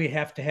 why do we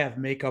have to have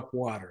makeup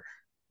water?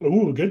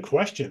 Ooh, good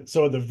question.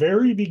 So at the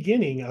very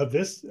beginning of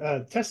this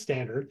test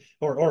standard,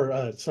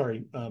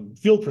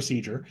 field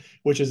procedure,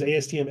 which is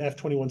ASTM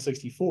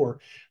F2164,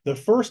 the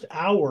first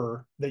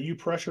hour that you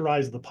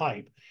pressurize the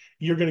pipe,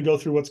 you're going to go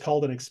through what's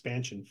called an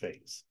expansion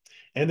phase.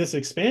 And this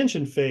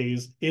expansion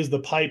phase is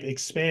the pipe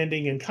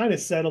expanding and kind of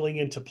settling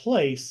into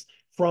place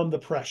from the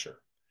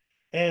pressure.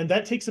 And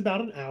that takes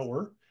about an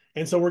hour.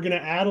 And so we're going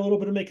to add a little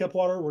bit of makeup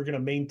water. We're going to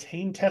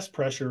maintain test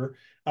pressure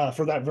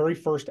for that very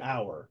first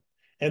hour.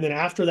 And then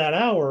after that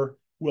hour,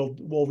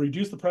 we'll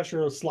reduce the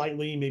pressure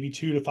slightly, maybe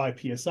 2 to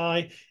 5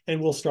 psi, and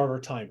we'll start our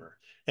timer.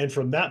 And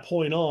from that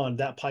point on,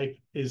 that pipe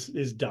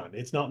is done.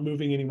 It's not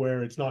moving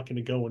anywhere. It's not going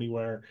to go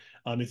anywhere.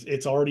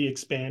 It's already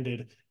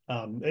expanded.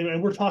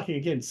 And we're talking,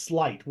 again,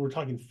 slight. We're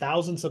talking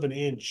thousandths of an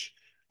inch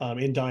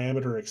in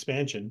diameter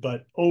expansion.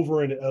 But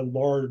over a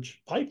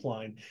large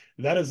pipeline,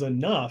 that is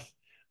enough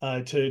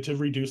to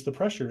reduce the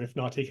pressure if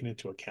not taken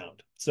into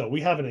account. So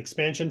we have an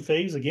expansion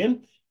phase,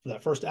 again, for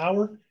that first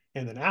hour.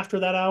 And then after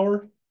that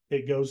hour,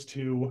 it goes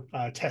to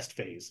test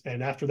phase.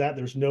 And after that,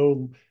 there's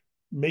no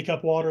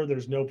makeup water.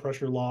 There's no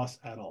pressure loss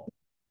at all.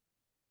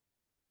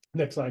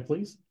 Next slide,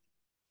 please.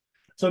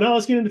 So now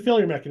let's get into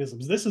failure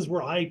mechanisms. This is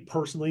where I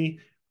personally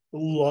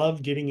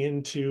love getting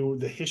into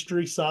the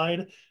history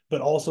side,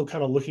 but also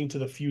kind of looking to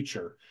the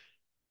future.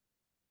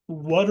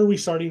 What are we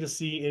starting to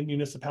see in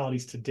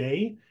municipalities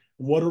today?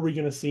 What are we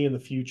going to see in the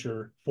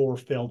future for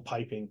failed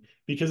piping?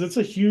 Because it's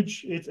a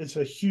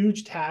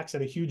huge tax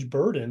and a huge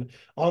burden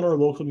on our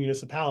local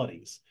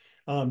municipalities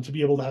to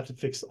be able to have to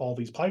fix all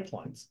these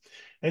pipelines.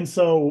 And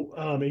so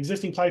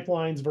existing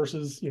pipelines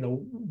versus,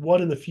 what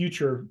in the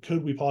future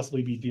could we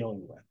possibly be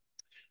dealing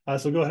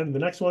with? So go ahead to the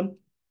next one.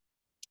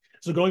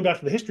 So going back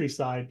to the history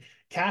side,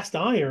 cast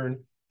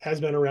iron has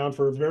been around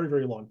for a very,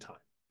 very long time.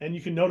 And you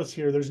can notice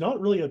here, there's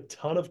not really a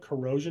ton of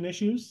corrosion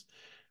issues.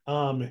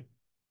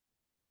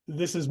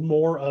 This is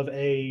more of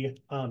a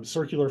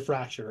circular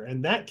fracture,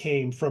 and that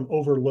came from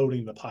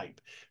overloading the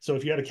pipe. So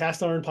if you had a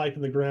cast iron pipe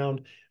in the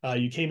ground,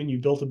 you came and you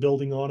built a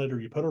building on it,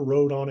 or you put a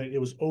road on it, it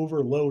was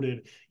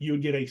overloaded, you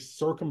would get a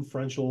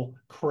circumferential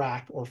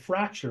crack or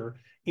fracture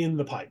in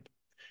the pipe.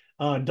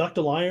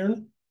 Ductile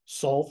iron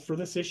solved for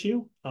this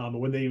issue.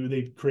 When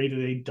they created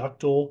a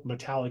ductile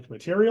metallic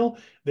material,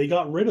 they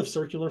got rid of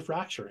circular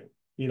fracturing.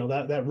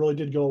 That really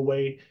did go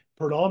away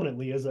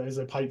predominantly as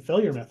a pipe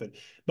failure method.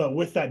 But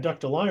with that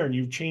ductile iron,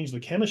 you've changed the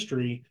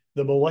chemistry,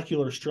 the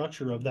molecular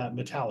structure of that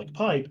metallic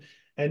pipe,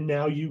 and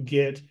now you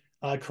get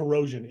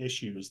corrosion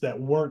issues that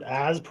weren't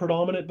as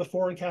predominant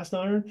before in cast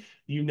iron.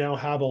 You now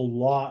have a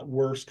lot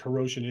worse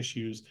corrosion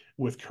issues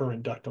with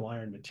current ductile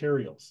iron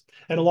materials.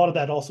 And a lot of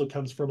that also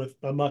comes from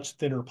a much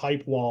thinner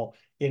pipe wall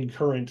in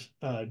current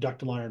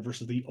ductile iron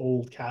versus the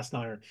old cast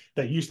iron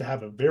that used to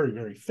have a very,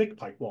 very thick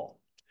pipe wall.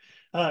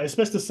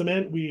 Asbestos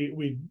cement,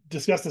 we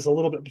discussed this a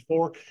little bit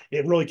before.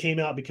 It really came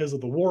out because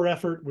of the war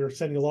effort. We were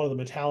sending a lot of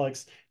the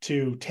metallics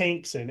to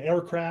tanks and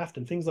aircraft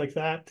and things like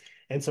that.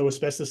 And so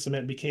asbestos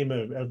cement became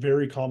a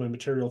very common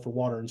material for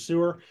water and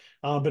sewer.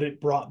 But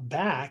it brought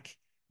back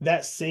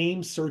that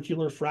same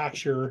circular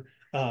fracture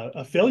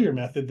a failure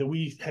method that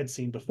we had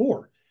seen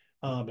before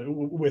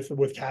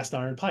with cast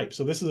iron pipe.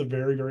 So this is a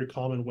very, very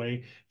common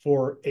way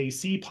for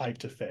AC pipe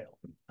to fail.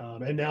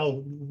 And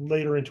now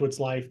later into its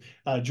life,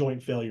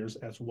 joint failures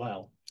as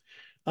well.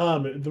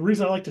 The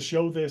reason I like to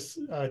show this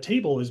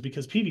table is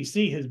because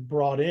PVC has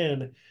brought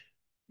in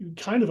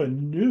kind of a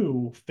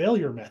new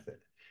failure method.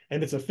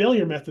 And it's a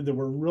failure method that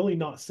we're really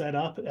not set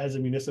up as a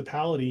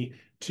municipality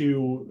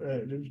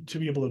to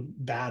be able to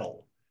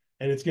battle.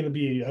 And it's going to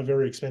be a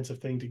very expensive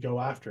thing to go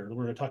after.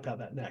 We're going to talk about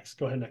that next.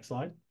 Go ahead, next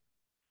slide.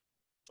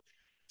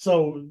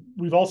 So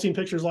we've all seen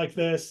pictures like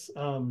this.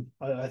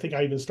 I think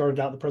I even started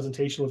out the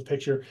presentation with a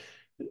picture.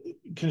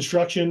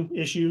 Construction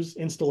issues,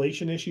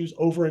 installation issues,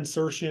 over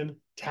insertion,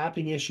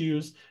 tapping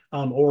issues,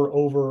 or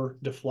over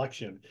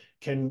deflection.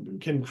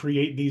 can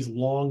create these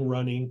long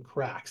running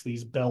cracks,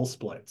 these bell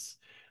splits.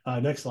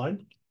 Next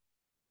slide.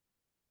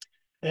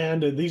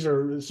 And these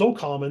are so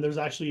common. There's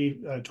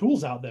actually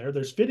tools out there.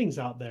 There's fittings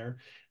out there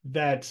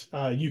that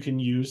you can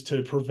use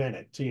to prevent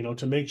it,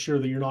 to make sure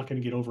that you're not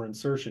going to get over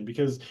insertion.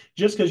 Because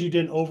just because you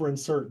didn't over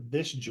insert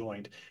this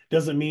joint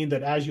doesn't mean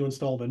that as you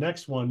install the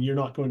next one, you're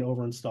not going to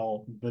over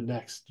install the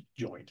next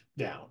joint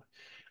down.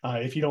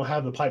 If you don't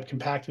have the pipe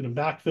compacted and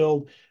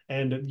backfilled,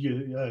 and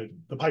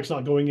the pipe's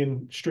not going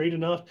in straight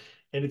enough,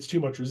 and it's too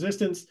much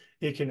resistance,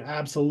 it can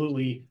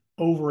absolutely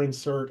over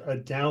insert a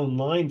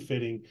downline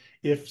fitting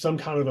if some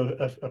kind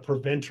of a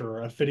preventer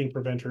or a fitting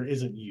preventer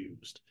isn't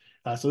used.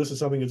 So this is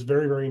something that's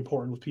very, very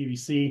important with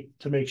PVC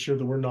to make sure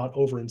that we're not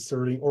over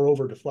inserting or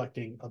over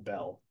deflecting a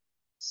bell.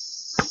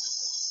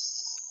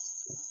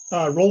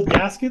 Rolled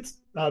gaskets.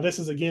 This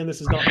is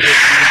not.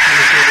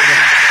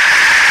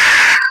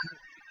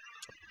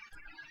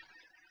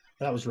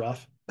 That was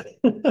rough.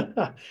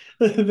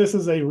 This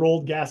is a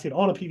rolled gasket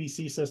on a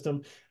PVC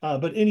system,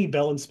 but any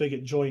bell and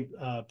spigot joint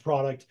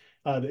product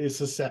is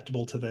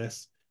susceptible to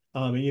this.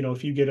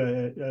 If you get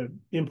a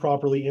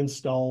improperly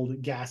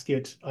installed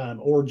gasket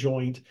or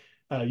joint,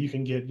 you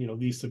can get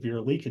these severe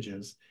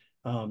leakages.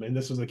 And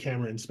this was a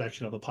camera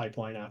inspection of the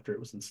pipeline after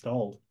it was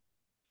installed.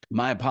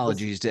 My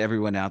apologies to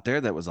everyone out there.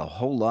 That was a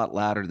whole lot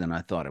louder than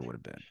I thought it would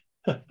have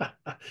been.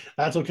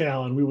 That's okay,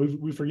 Alan.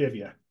 We forgive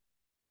you.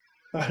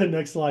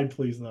 Next slide,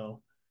 please,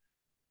 though.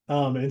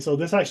 And so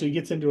this actually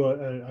gets into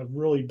a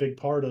really big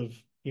part of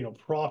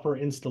proper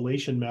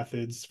installation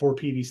methods for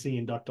PVC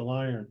and ductile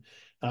iron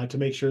to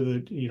make sure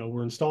that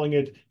we're installing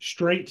it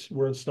straight,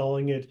 we're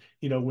installing it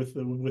with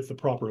the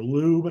proper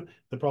lube,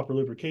 the proper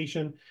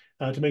lubrication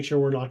to make sure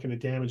we're not going to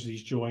damage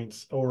these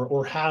joints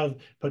or have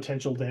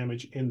potential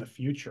damage in the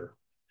future.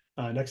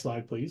 Next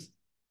slide, please.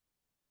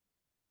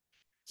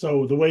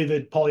 So the way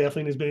that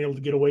polyethylene has been able to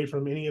get away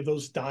from any of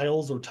those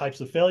styles or types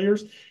of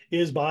failures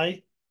is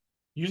by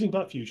using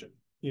butt fusion.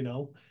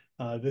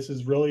 This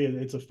is really,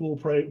 it's a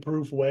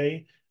foolproof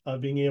way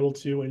of being able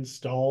to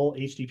install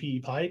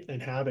HDPE pipe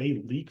and have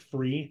a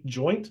leak-free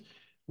joint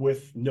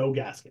with no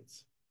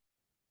gaskets.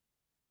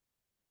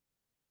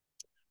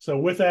 So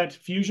with that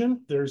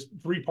fusion, there's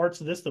 3 parts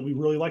of this that we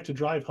really like to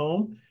drive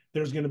home.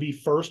 There's going to be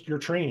first your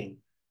training.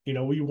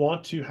 We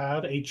want to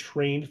have a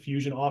trained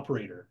fusion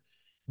operator.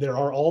 There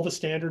are all the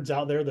standards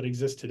out there that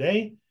exist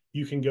today.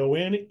 You can go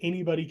in,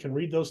 anybody can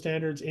read those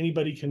standards,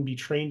 anybody can be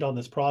trained on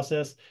this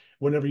process.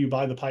 Whenever you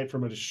buy the pipe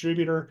from a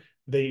distributor,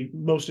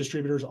 most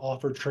distributors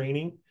offer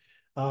training.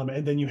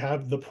 And then you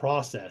have the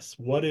process.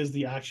 What is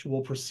the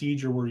actual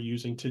procedure we're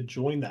using to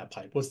join that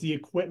pipe? What's the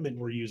equipment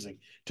we're using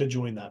to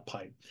join that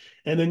pipe?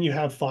 And then you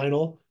have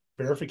final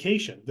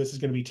verification. This is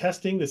going to be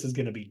testing. This is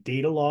going to be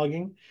data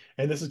logging.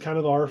 And this is kind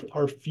of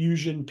our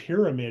fusion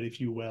pyramid,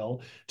 if you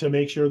will, to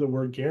make sure that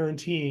we're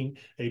guaranteeing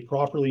a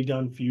properly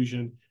done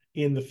fusion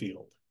in the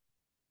field.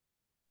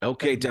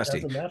 Okay,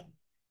 Dusty.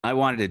 I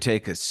wanted to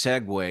take a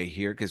segue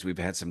here because we've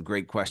had some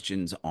great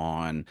questions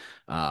on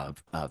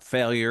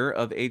failure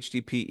of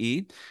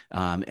HDPE.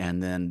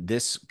 And then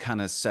this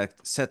kind of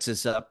sets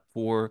us up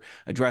for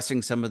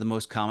addressing some of the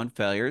most common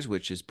failures,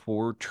 which is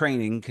poor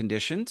training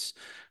conditions.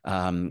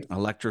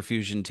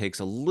 Electrofusion takes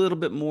a little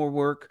bit more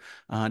work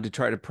to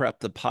try to prep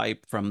the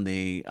pipe from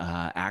the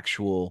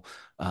actual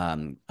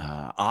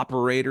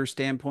operator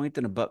standpoint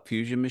than a butt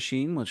fusion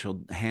machine, which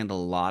will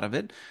handle a lot of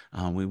it.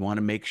 We want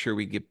to make sure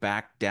we get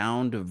back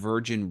down to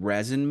virgin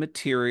resin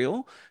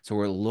material. So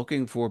we're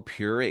looking for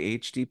pure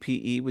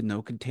HDPE with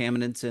no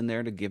contaminants in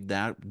there to give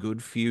that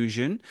good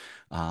fusion.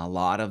 A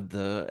lot of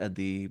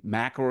the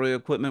macro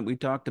equipment we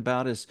talked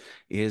about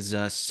is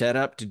set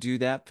up to do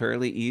that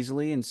fairly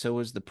easily, and so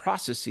is the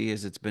processes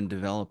it's been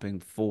developing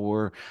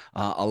for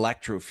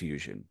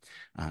electrofusion.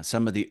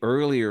 Some of the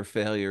earlier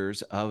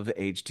failures of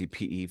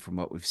HDPE, from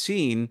what we've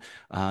seen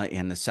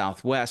in the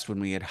Southwest, when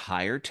we had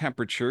higher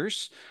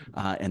temperatures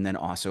and then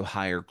also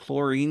higher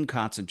chlorine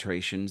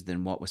concentrations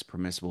than what was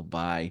permissible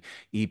by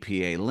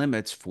EPA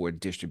limits for a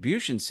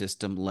distribution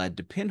system, led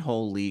to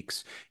pinhole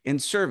leaks in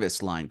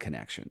service line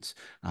connections.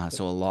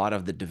 So a lot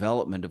of the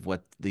development of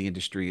what the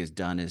industry has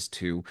done is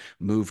to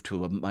move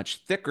to a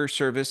much thicker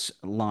service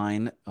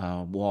line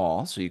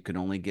wall, so you can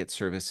only get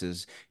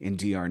services in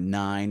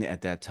DR9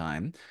 at that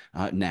time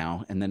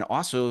now, and then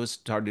also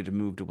started to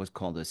move to what's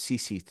called a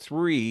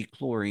CC3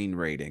 chlorine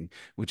rating,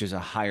 which is a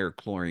higher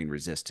chlorine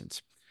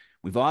resistance.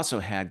 We've also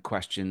had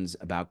questions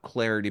about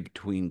clarity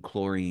between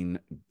chlorine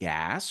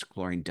gas,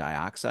 chlorine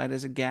dioxide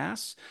as a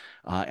gas,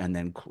 and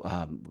then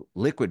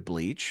liquid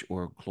bleach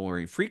or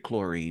free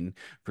chlorine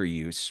for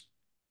use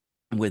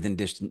within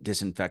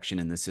disinfection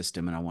in the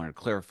system. And I want to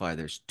clarify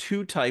there's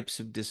 2 types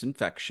of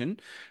disinfection: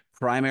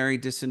 primary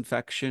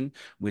disinfection,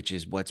 which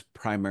is what's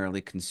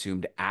primarily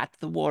consumed at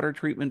the water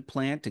treatment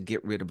plant to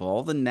get rid of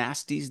all the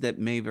nasties that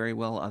may very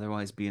well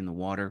otherwise be in the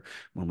water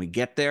when we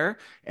get there.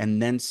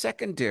 And then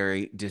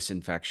secondary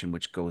disinfection,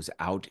 which goes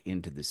out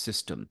into the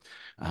system.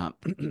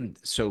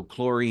 So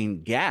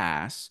chlorine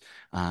gas,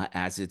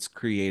 as it's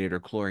created, or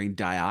chlorine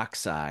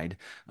dioxide,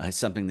 is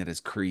something that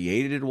is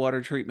created at a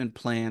water treatment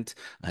plant.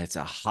 It's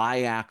a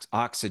high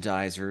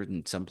oxidizer.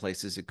 In some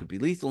places, it could be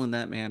lethal in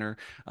that manner.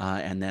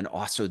 And then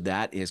also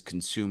that is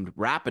consumed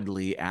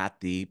rapidly at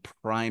the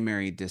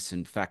primary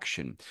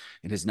disinfection.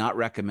 It is not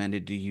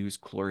recommended to use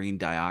chlorine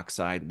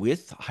dioxide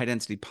with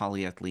high-density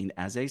polyethylene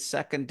as a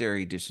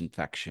secondary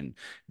disinfection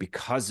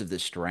because of the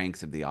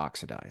strength of the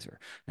oxidizer.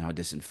 Now, a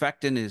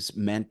disinfectant is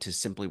meant to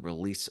simply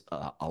release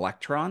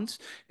electrons,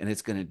 and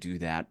it's going to do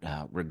that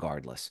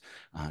regardless.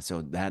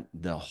 So that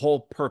the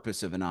whole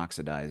purpose of an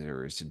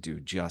oxidizer is to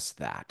do just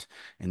that.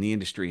 And the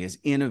industry has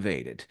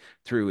innovated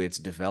through its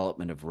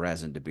development of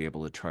resin to be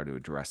able to try to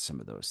address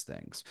some of those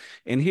things.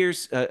 And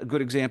here's a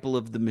good example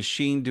of the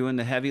machine doing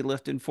the heavy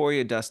lifting for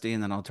you, Dusty,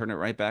 and then I'll turn it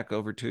right back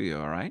over to you.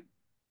 All right?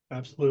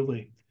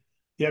 Absolutely.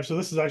 Yeah, so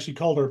this is actually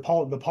called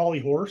the poly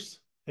horse,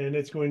 and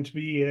it's going to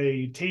be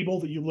a table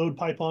that you load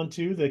pipe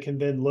onto that can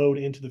then load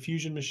into the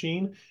fusion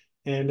machine,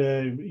 and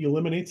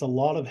eliminates a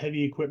lot of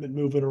heavy equipment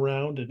moving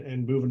around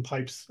and moving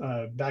pipes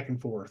back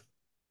and forth.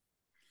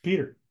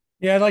 Peter.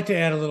 Yeah, I'd like to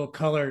add a little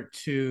color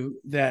to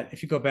that.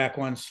 If you go back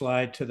one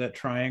slide to that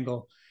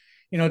triangle,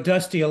 you know,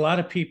 Dusty, a lot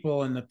of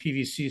people in the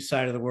PVC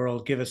side of the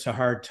world give us a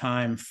hard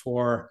time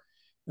for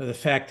the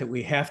fact that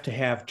we have to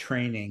have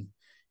training,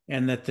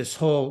 and that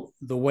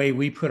the way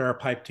we put our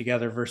pipe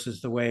together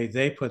versus the way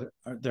they put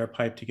their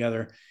pipe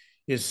together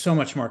is so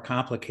much more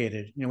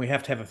complicated. You know, we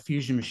have to have a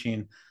fusion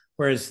machine,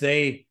 whereas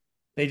they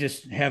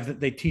teach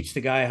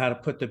the guy how to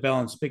put the bell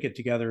and spigot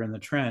together in the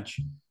trench.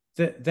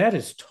 That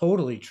is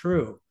totally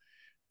true.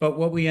 But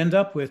what we end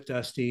up with,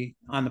 Dusty,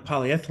 on the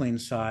polyethylene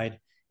side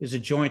is a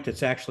joint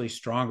that's actually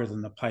stronger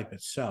than the pipe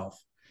itself.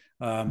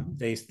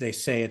 They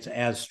say it's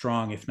as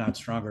strong, if not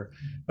stronger.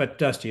 But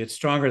Dusty, it's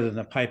stronger than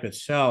the pipe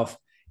itself.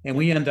 And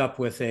we end up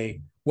with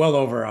a well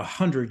over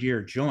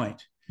 100-year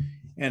joint.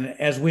 And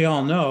as we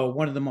all know,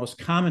 one of the most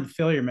common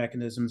failure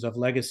mechanisms of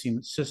legacy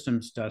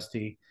systems,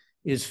 Dusty,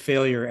 is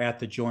failure at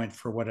the joint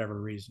for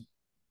whatever reason.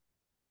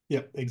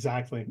 Yep,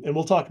 exactly. And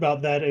we'll talk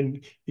about that.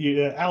 And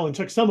Alan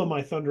took some of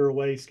my thunder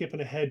away, skipping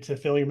ahead to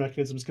failure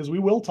mechanisms, because we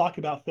will talk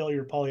about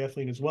failure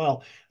polyethylene as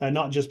well,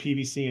 not just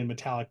PVC and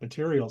metallic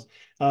materials.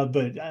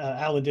 But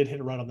Alan did hit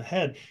it right on the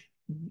head.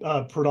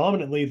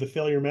 Predominantly, the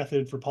failure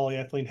method for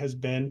polyethylene has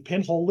been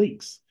pinhole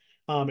leaks.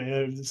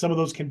 Some of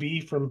those can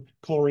be from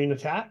chlorine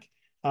attack,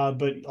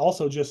 but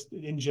also just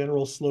in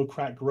general slow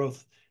crack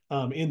growth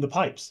in the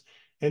pipes.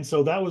 And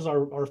so that was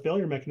our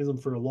failure mechanism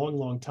for a long,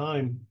 long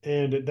time.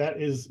 And that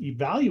is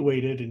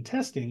evaluated in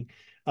testing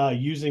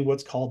using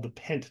what's called the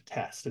PENT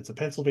test. It's a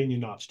Pennsylvania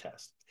notch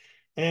test.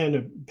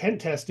 And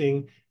PENT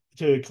testing,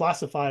 to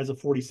classify as a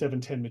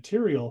 4710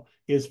 material,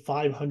 is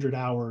 500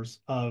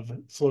 hours of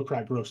slow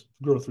crack growth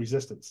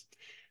resistance.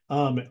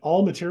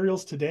 All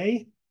materials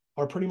today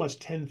are pretty much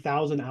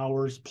 10,000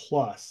 hours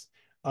plus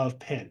of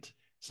PENT.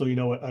 So, you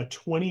know, a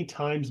 20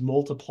 times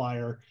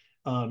multiplier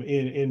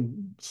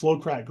in slow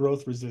crack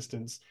growth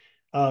resistance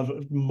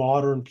of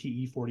modern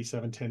PE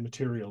 4710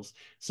 materials.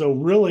 So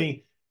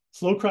really,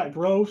 slow crack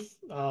growth,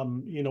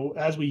 you know,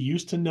 as we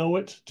used to know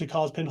it to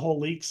cause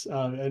pinhole leaks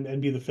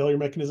and be the failure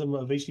mechanism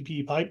of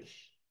HDPE pipe,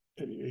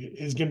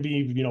 is going to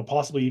be, you know,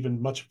 possibly even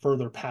much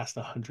further past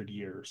 100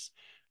 years.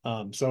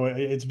 So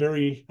it's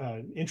very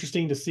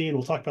interesting to see, and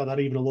we'll talk about that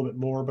even a little bit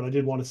more. But I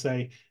did want to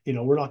say, you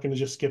know, we're not going to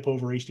just skip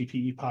over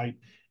HDPE pipe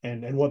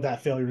and what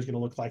that failure is going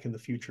to look like in the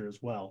future as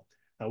well.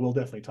 We'll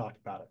definitely talk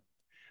about it.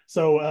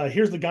 So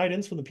here's the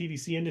guidance from the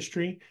PVC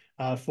industry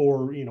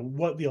for, you know,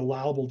 what the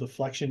allowable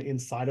deflection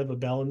inside of a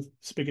bell and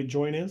spigot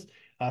joint is.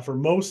 For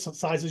most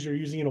sizes you're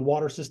using in a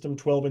water system,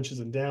 12 inches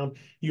and down,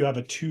 you have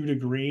a 2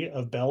 degree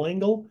of bell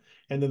angle.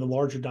 And then the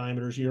larger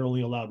diameters, you're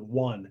only allowed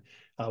 1.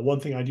 One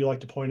thing I do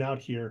like to point out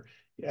here,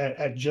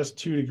 at just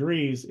 2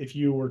 degrees, if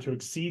you were to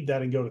exceed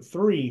that and go to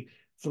 3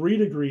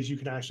 degrees, you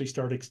can actually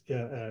start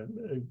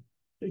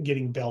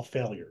getting bell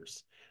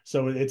failures.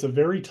 So it's a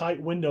very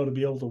tight window to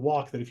be able to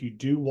walk, that if you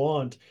do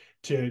want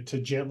to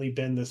gently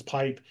bend this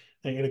pipe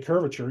in a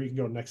curvature, you can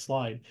go to next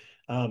slide.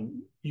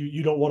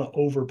 You don't want to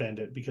overbend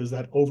it, because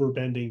that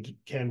overbending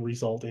can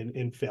result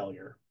in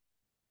failure.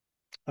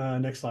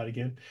 Next slide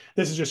again.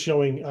 This is just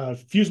showing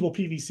fusible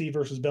PVC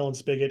versus bell and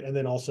spigot, and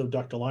then also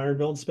ductile iron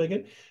bell and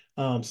spigot.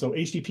 So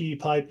HDPE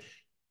pipe,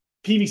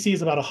 PVC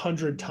is about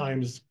 100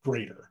 times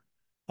greater.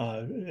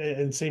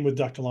 And same with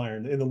ductile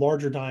iron. In the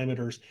larger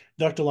diameters,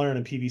 ductile iron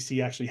and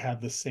PVC actually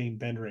have the same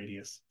bend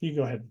radius. You can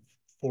go ahead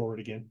forward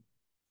again.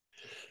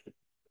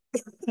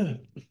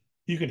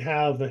 You can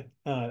have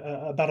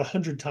about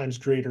 100 times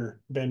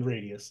greater bend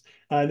radius.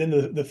 And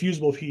then the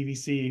fusible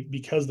PVC,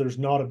 because there's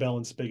not a bell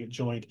and spigot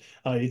joint,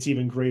 it's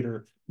even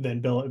greater than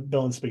bell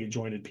and spigot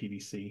jointed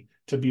PVC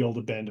to be able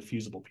to bend a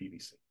fusible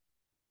PVC.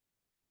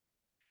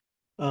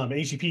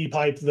 HDPE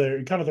pipe,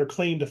 their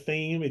claim to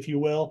fame, if you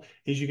will,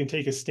 is you can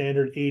take a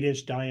standard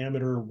 8-inch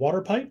diameter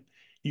water pipe.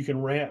 You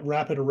can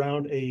wrap it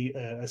around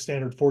a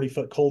standard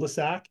 40-foot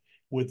cul-de-sac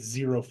with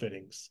 0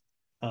 fittings.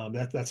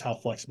 That's how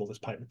flexible this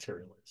pipe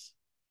material is.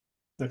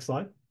 Next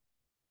slide.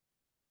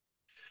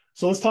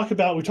 So we talked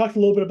a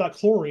little bit about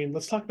chlorine.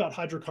 Let's talk about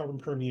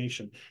hydrocarbon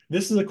permeation.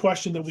 This is a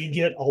question that we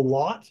get a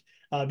lot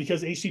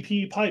because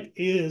HDPE pipe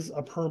is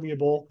a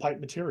permeable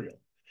pipe material.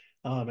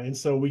 And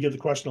so we get the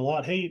question a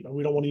lot, hey,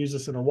 we don't want to use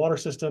this in our water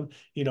system.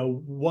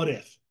 What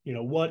if?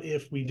 What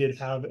if we did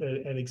have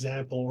an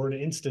example or an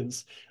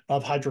instance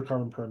of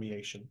hydrocarbon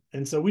permeation?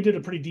 And so we did a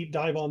pretty deep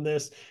dive on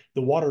this.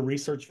 The Water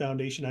Research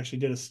Foundation actually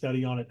did a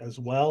study on it as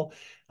well,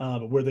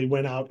 where they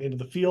went out into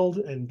the field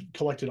and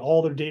collected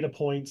all their data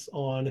points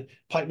on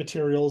pipe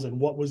materials and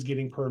what was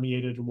getting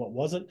permeated and what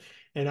wasn't.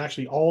 And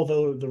actually, all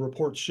the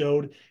reports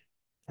showed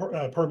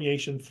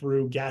permeation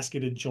through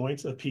gasketed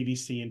joints of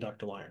PVC and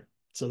ductile iron.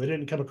 So they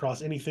didn't come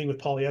across anything with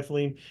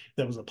polyethylene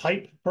that was a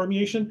pipe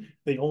permeation.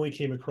 They only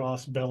came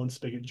across bell and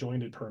spigot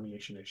jointed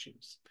permeation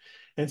issues.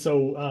 And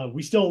so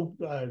we still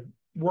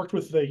worked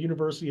with the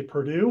University of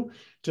Purdue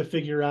to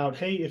figure out,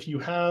 hey, if you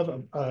have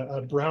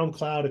a brown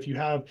cloud, if you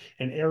have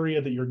an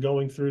area that you're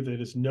going through that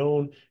is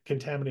known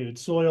contaminated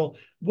soil,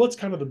 what's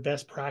kind of the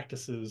best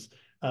practices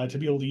to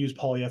be able to use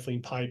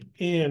polyethylene pipe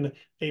in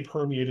a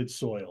permeated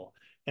soil?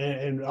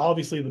 And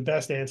obviously the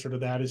best answer to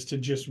that is to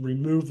just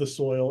remove the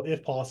soil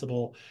if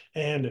possible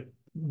and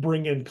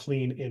bring in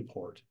clean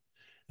import.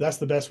 That's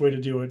the best way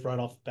to do it right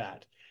off the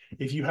bat.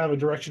 If you have a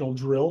directional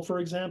drill, for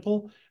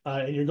example,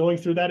 and you're going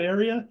through that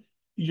area,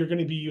 you're going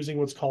to be using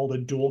what's called a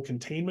dual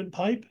containment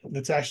pipe.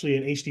 That's actually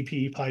an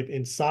HDPE pipe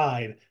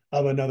inside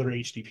of another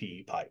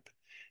HDPE pipe.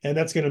 And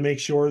that's going to make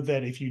sure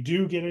that if you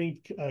do get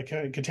any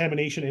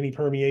contamination, any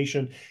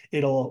permeation,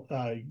 it'll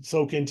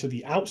soak into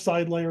the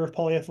outside layer of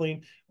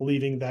polyethylene,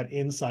 leaving that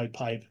inside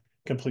pipe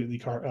completely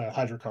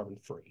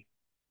hydrocarbon free.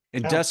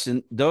 And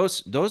Dustin,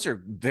 those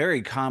are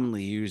very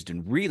commonly used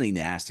in really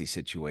nasty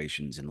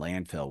situations in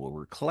landfill where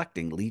we're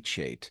collecting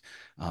leachate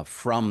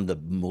from the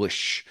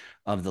mush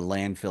of the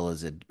landfill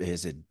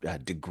as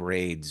it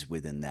degrades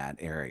within that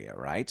area,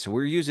 right? So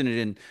we're using it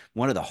in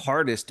one of the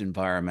hardest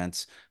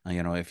environments.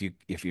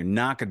 If you're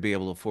not going to be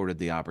able to afford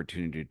the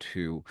opportunity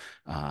to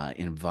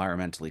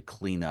environmentally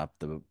clean up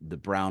the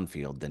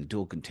brownfield, then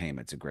dual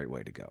containment's a great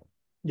way to go.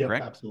 Yeah,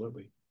 correct?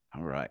 Absolutely.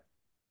 All right.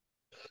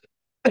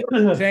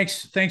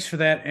 Thanks for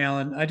that,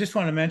 Alan. I just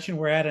want to mention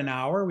we're at an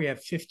hour. We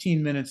have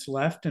 15 minutes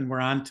left and we're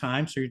on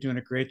time. So you're doing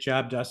a great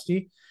job,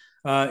 Dusty.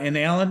 And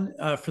Alan,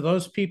 for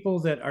those people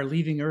that are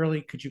leaving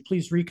early, could you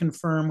please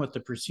reconfirm what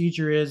the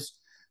procedure is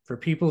for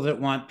people that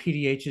want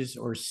PDHs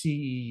or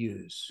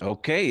CEUs?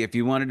 Okay, if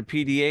you wanted a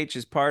PDH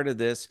as part of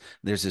this,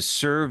 there's a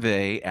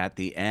survey at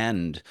the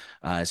end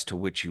as to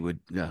which you would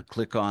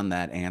click on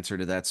that answer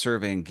to that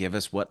survey and give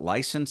us what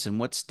license and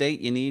what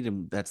state you need.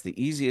 And that's the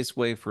easiest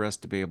way for us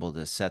to be able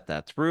to set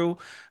that through.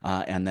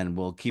 And then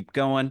we'll keep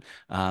going.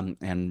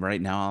 And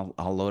right now,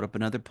 I'll load up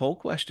another poll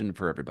question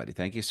for everybody.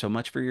 Thank you so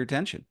much for your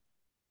attention.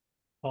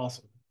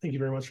 Awesome. Thank you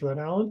very much for that,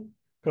 Alan.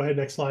 Go ahead,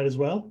 next slide as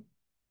well.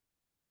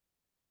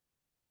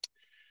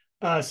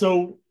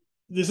 So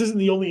this isn't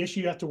the only issue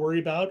you have to worry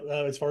about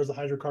as far as the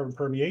hydrocarbon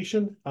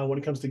permeation when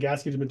it comes to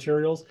gasketed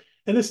materials.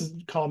 And this is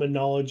common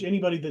knowledge.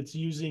 Anybody that's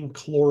using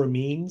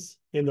chloramines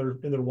in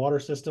their water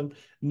system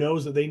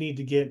knows that they need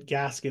to get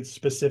gaskets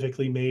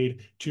specifically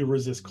made to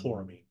resist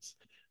chloramines.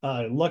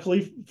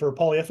 Luckily for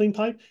polyethylene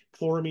pipe,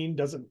 chloramine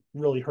doesn't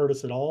really hurt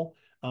us at all.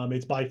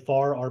 It's by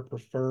far our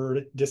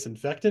preferred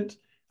disinfectant.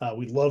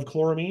 We love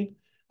chloramine.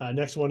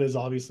 Next one is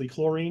obviously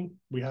chlorine.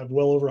 We have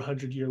well over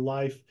 100-year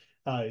life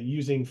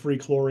using free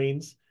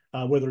chlorines,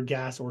 whether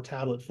gas or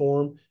tablet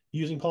form,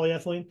 using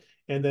polyethylene.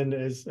 And then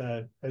as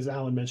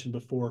Alan mentioned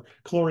before,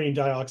 chlorine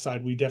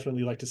dioxide, we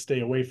definitely like to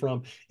stay away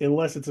from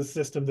unless it's a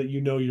system that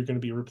you're going to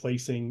be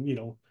replacing,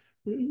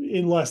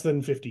 in less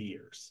than 50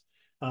 years.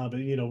 But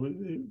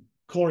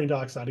chlorine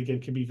dioxide,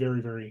 again, can be very,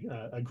 very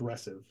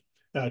aggressive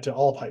to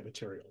all pipe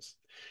materials.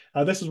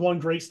 This is one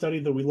great study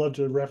that we love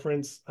to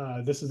reference.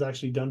 This is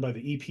actually done by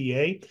the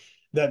EPA.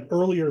 That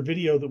earlier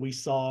video that we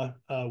saw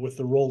with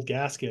the rolled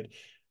gasket,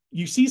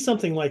 you see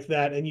something like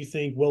that and you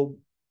think, well,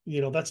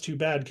 that's too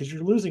bad because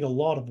you're losing a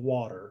lot of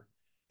water.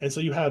 And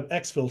so you have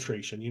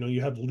exfiltration,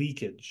 you have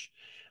leakage.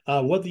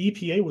 What the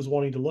EPA was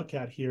wanting to look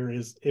at here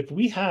is if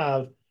we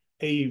have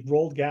a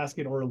rolled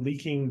gasket or a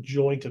leaking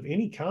joint of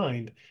any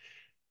kind,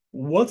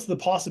 what's the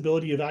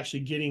possibility of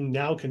actually getting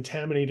now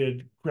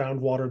contaminated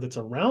groundwater that's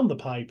around the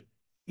pipe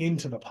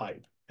into the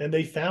pipe? And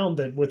they found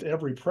that with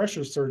every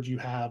pressure surge you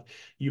have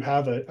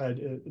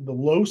the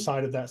low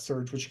side of that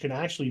surge, which can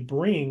actually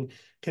bring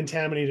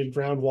contaminated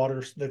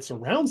groundwater that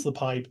surrounds the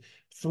pipe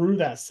through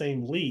that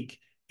same leak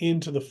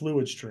into the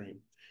fluid stream.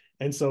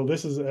 And so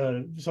this is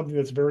something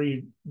that's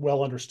very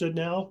well understood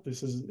now.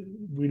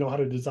 We know how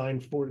to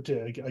design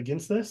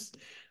against this,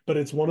 but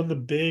it's one of the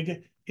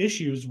big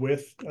issues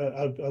with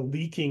a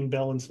leaking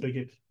bell and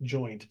spigot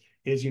joint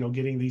is,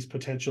 getting these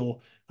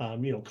potential,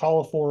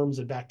 coliforms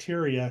and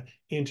bacteria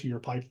into your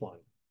pipeline.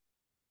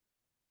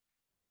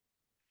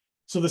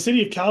 So the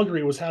city of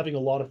Calgary was having a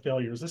lot of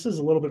failures. This is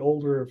a little bit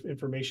older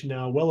information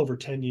now, well over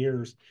 10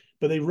 years,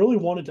 but they really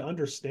wanted to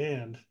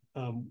understand,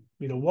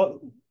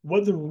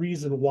 what the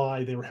reason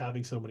why they were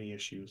having so many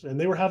issues. And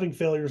they were having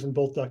failures in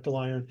both ductile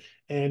iron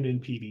and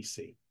in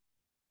PVC.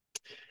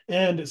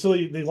 And so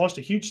they launched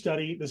a huge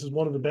study. This is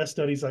one of the best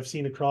studies I've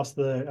seen across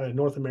the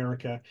North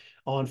America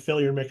on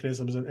failure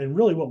mechanisms and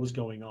really what was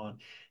going on.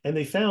 And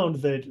they found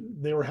that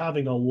they were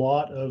having a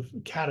lot of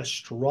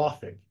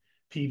catastrophic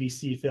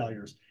PVC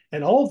failures.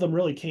 And all of them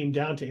really came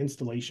down to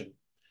installation.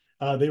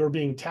 They were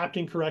being tapped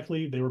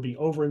incorrectly. They were being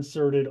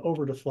over-inserted,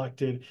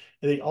 over-deflected.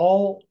 And they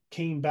all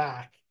came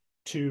back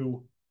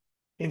to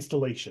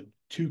installation,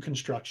 to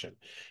construction.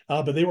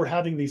 But they were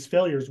having these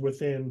failures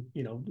within,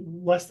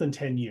 less than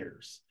 10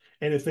 years.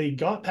 And if they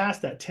got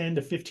past that 10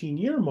 to 15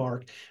 year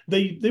mark,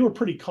 they were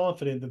pretty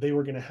confident that they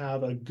were going to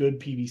have a good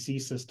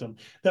PVC system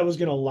that was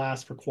going to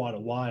last for quite a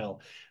while.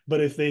 But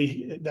if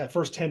that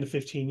first 10 to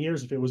 15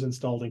 years, if it was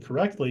installed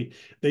incorrectly,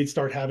 they'd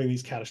start having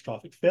these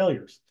catastrophic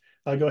failures.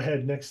 Go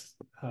ahead, next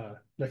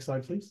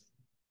slide, please.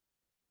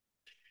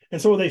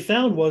 And so what they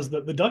found was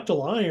that the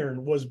ductile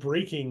iron was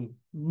breaking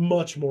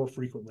much more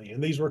frequently,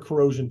 and these were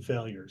corrosion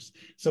failures.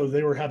 So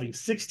they were having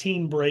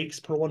 16 breaks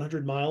per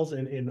 100 miles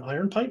in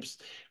iron pipes,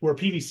 where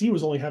PVC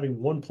was only having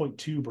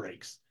 1.2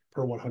 breaks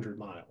per 100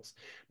 miles.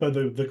 But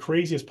the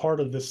craziest part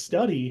of this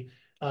study,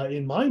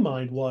 in my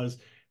mind, was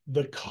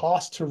the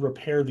cost to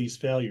repair these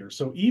failures.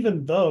 So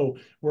even though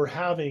we're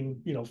having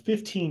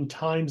 15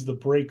 times the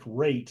break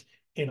rate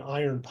in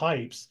iron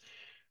pipes,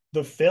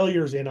 the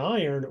failures in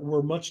iron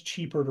were much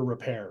cheaper to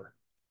repair,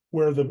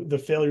 where the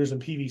failures in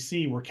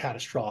PVC were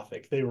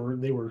catastrophic. They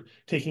were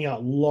taking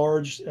out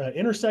large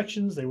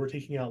intersections. They were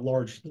taking out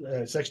large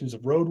sections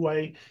of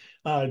roadway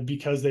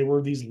because they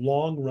were these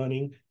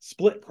long-running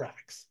split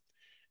cracks.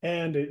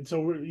 And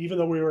so even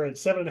though we were at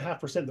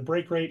 7.5% the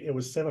break rate, it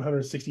was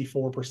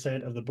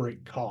 764% of the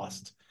break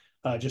cost.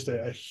 Just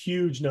a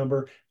huge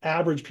number.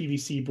 Average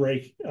PVC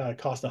break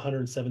cost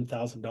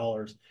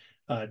 $107,000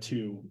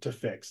 to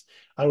fix.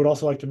 I would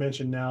also like to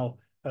mention now,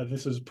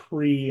 this is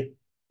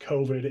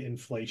pre-COVID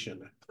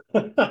inflation.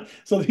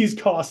 So these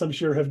costs, I'm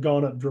sure, have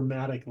gone up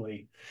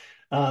dramatically.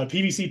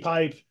 PVC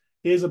pipe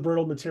is a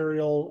brittle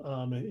material,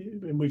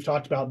 and we've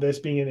talked about this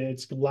being in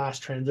its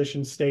last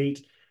transition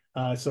state.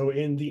 So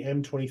in the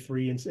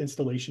M23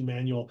 installation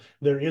manual,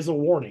 there is a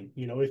warning.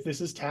 If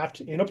this is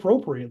tapped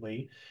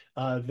inappropriately,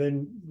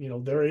 then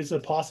there is a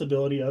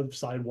possibility of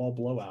sidewall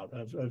blowout,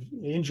 of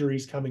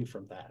injuries coming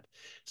from that.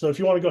 So if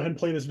you want to go ahead and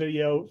play this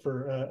video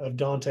of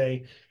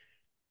Dante.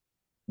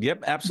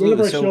 Yep,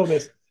 absolutely. Whenever I show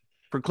this.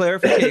 For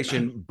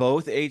clarification,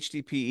 both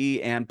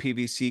HDPE and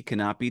PVC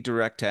cannot be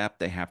direct tapped.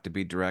 They have to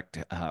be direct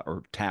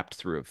or tapped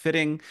through a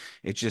fitting.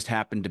 It just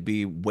happened to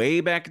be way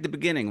back at the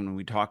beginning when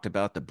we talked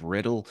about the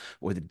brittle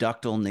or the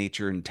ductile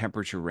nature and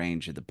temperature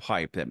range of the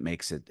pipe that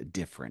makes it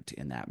different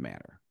in that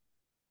manner.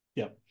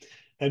 Yep.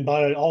 And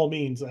by all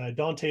means,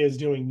 Dante is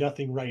doing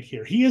nothing right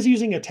here. He is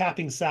using a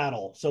tapping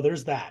saddle. So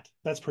there's that.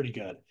 That's pretty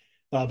good.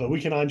 But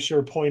we can, I'm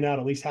sure, point out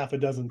at least half a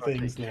dozen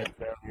things that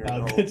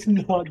that's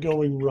not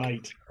going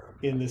right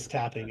in this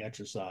tapping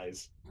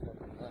exercise.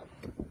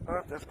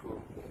 Oh, that's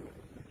cool.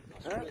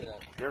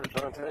 There's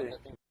Dante.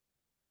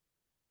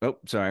 Oh,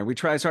 sorry. We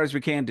try as hard as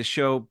we can to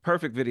show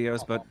perfect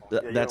videos, but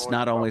that's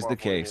not always the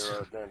case.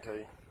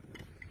 Dante.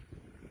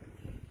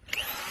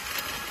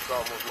 It's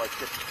almost like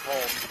catching the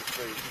palm to the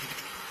face.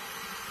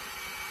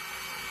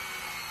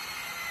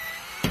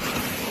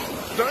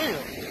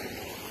 Damn.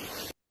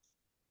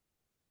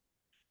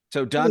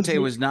 So Dante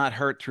was not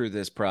hurt through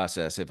this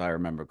process, if I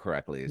remember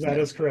correctly. That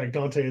is correct.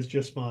 Dante is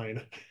just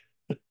fine.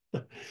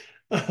 But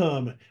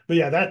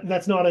yeah,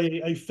 that's not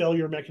a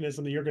failure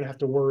mechanism that you're going to have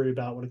to worry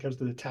about when it comes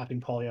to the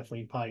tapping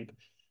polyethylene pipe.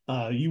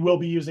 You will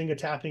be using a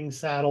tapping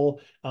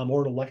saddle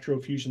or an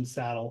electrofusion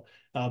saddle,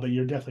 but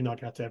you're definitely not going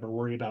to have to ever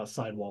worry about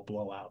sidewall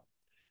blowout.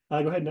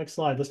 Go ahead, next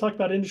slide. Let's talk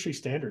about industry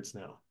standards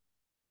now.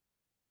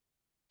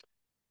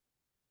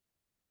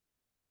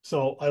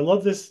 So I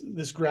love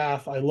this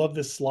graph. I love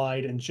this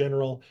slide in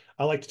general.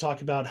 I like to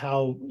talk about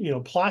how,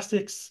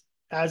 plastics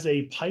as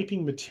a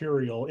piping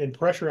material in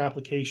pressure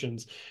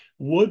applications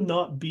would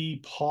not be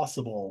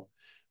possible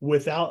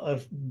without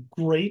a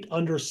great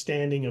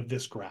understanding of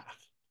this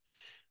graph.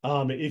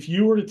 If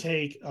you were to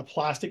take a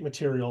plastic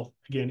material,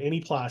 again,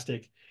 any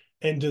plastic,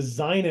 and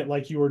design it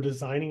like you were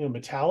designing a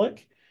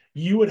metallic,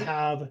 you would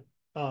have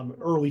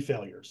early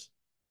failures.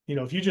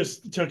 If you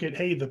just took it,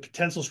 hey, the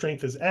tensile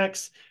strength is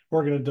X,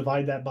 we're going to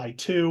divide that by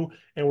 2,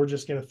 and we're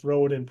just going to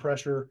throw it in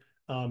pressure.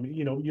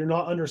 You're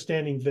not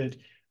understanding that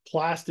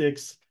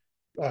plastics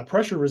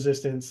pressure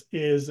resistance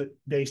is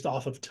based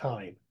off of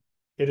time.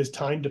 It is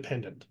time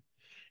dependent.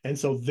 And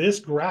so this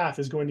graph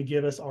is going to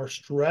give us our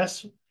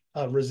stress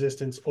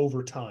resistance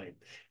over time.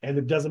 And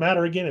it doesn't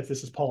matter, again, if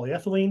this is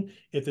polyethylene,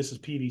 if this is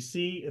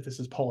PVC, if this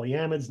is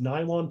polyamides,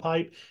 nylon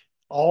pipe,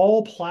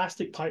 all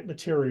plastic pipe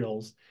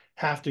materials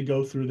have to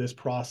go through this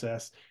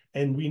process.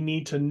 And we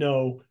need to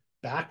know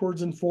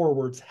backwards and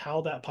forwards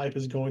how that pipe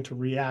is going to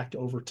react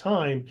over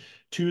time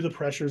to the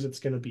pressures it's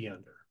going to be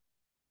under.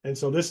 And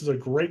so this is a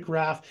great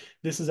graph.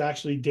 This is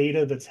actually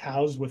data that's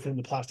housed within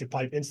the Plastic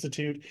Pipe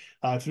Institute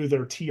through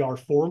their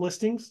TR4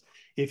 listings.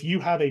 If you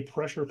have a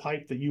pressure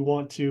pipe that you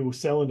want to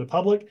sell into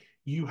public,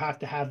 you have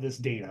to have this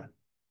data.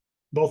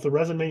 Both the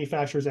resin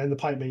manufacturers and the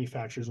pipe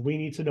manufacturers, we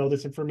need to know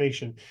this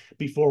information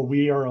before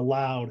we are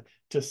allowed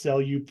to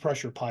sell you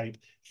pressure pipe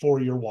for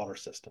your water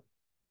system.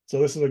 So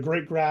this is a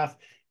great graph.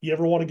 You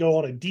ever want to go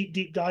on a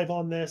deep dive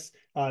on this?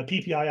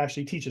 PPI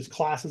actually teaches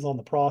classes on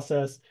the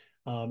process,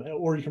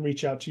 or you can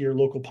reach out to your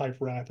local pipe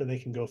rep and they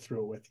can go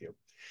through it with you.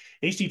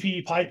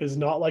 HDPE pipe is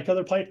not like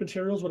other pipe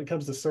materials when it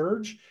comes to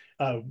surge.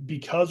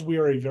 Because we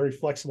are a very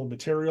flexible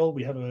material,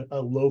 we have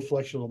a low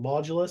flexural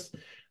modulus,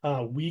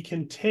 we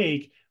can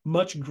take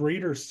much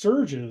greater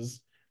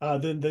surges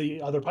than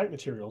the other pipe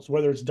materials,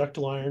 whether it's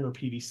ductile iron or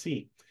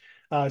PVC.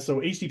 So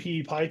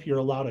HDPE pipe, you're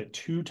allowed a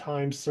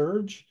 2-time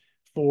surge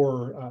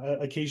for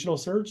occasional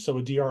surge. So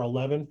a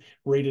DR11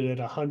 rated at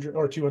 100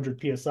 or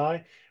 200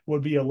 PSI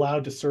would be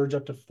allowed to surge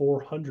up to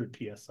 400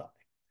 PSI.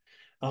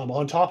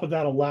 On top of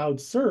that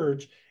allowed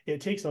surge, it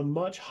takes a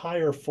much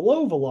higher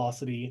flow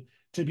velocity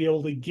to be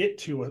able to get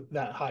to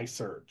that high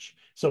surge.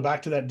 So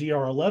back to that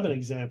DR11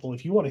 example,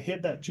 if you want to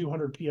hit that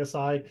 200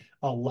 PSI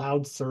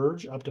allowed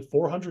surge up to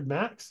 400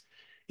 max,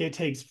 it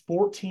takes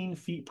 14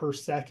 feet per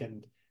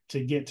second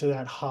to get to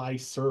that high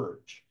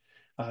surge.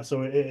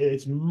 So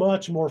it's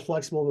much more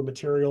flexible of a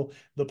material.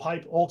 The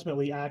pipe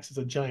ultimately acts as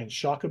a giant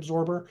shock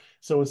absorber.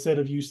 So instead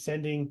of you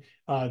sending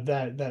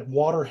that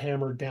water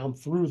hammer down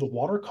through the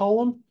water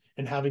column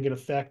and having it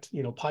affect,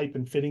 pipe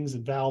and fittings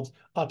and valves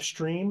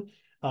upstream,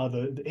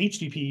 the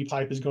HDPE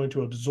pipe is going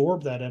to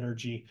absorb that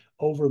energy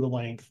over the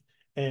length,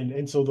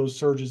 and so those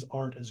surges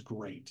aren't as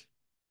great.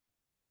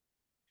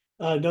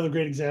 Another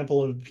great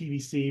example of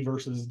PVC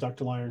versus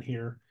ductile iron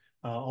here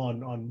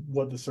on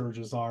what the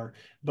surges are.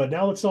 But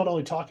now let's not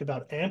only talk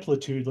about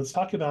amplitude, let's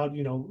talk about,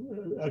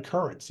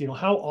 occurrence.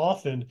 How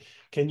often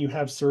can you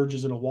have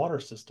surges in a water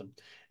system?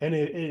 And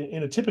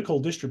in a typical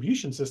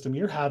distribution system,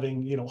 you're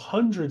having,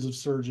 hundreds of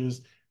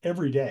surges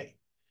every day.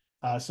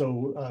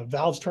 So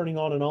valves turning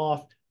on and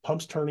off,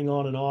 pumps turning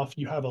on and off.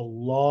 You have a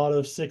lot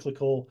of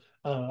cyclical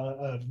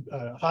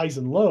highs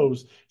and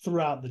lows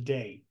throughout the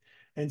day.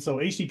 And so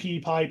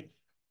HDPE pipe,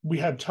 we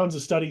have tons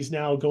of studies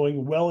now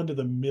going well into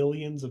the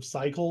millions of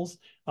cycles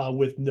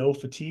with no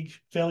fatigue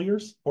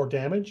failures or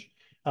damage.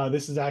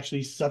 This is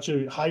actually such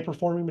a high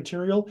performing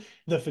material.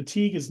 The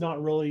fatigue is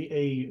not really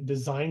a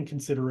design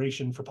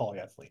consideration for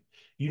polyethylene.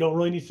 You don't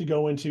really need to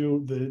go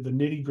into the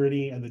nitty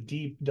gritty and the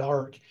deep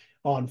dark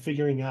on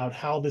figuring out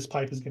how this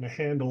pipe is going to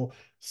handle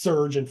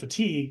surge and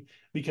fatigue,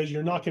 because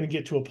you're not going to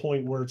get to a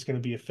point where it's going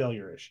to be a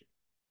failure issue.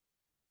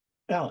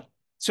 Alan.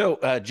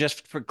 So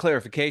just for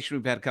clarification,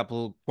 we've had a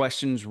couple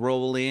questions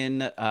roll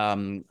in.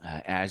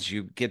 As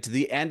you get to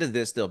the end of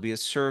this, there'll be a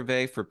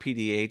survey for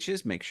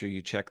PDHs. Make sure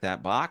you check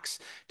that box.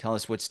 Tell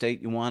us what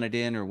state you want it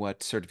in or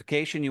what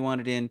certification you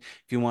want it in.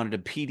 If you wanted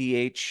a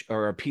PDH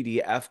or a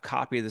PDF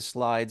copy of the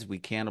slides, we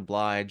can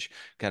oblige.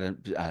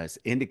 Got to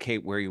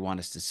indicate where you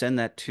want us to send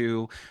that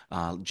to.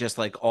 Just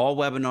like all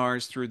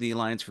webinars through the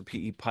Alliance for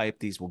PE Pipe,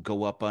 these will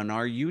go up on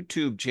our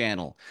YouTube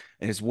channel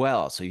as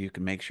well, so you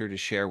can make sure to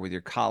share with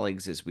your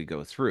colleagues as we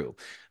go through.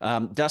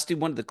 Dusty,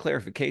 one of the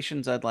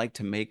clarifications I'd like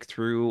to make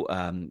through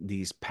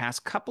these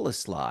past couple of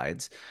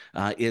slides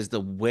is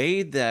the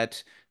way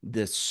that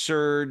the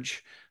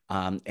surge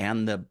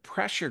and the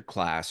pressure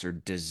class are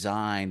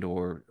designed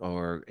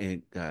or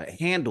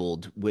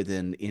handled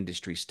within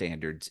industry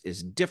standards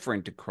is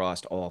different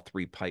across all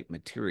 3 pipe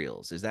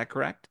materials. Is that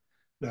correct?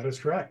 That is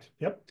correct.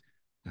 Yep.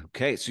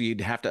 Okay, so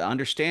you'd have to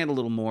understand a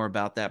little more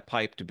about that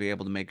pipe to be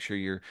able to make sure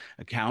you're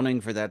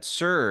accounting for that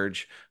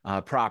surge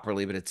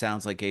properly, but it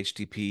sounds like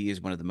HDPE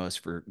is one of the most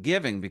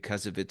forgiving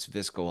because of its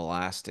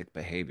viscoelastic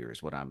behavior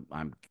is what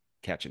I'm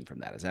catching from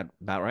that. Is that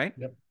about right?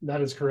 Yep,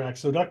 that is correct.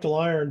 So ductile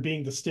iron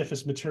being the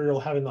stiffest material,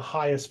 having the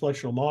highest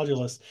flexural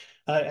modulus,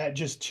 at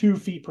just 2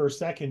 feet per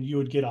second, you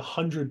would get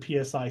 100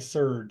 PSI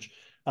surge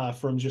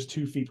from just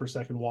 2 feet per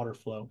second water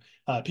flow.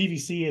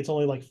 PVC, it's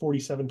only like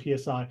 47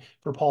 PSI.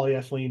 For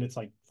polyethylene, it's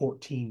like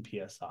 14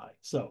 PSI.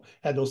 So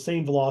at those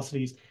same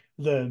velocities,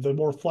 the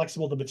more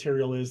flexible the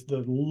material is,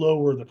 the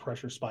lower the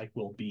pressure spike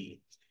will be.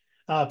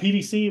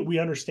 PVC, we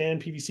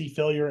understand PVC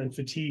failure and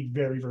fatigue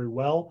very, very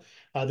well.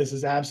 This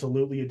is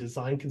absolutely a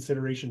design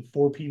consideration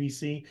for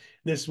PVC.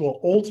 This will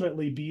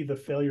ultimately be the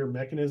failure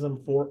mechanism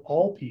for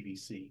all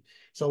PVC.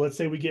 So let's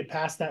say we get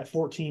past that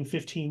 14,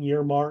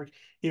 15-year mark.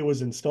 It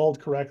was installed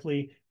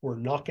correctly. We're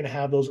not going to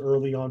have those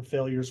early on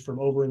failures from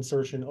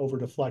over-insertion,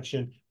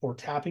 over-deflection, or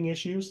tapping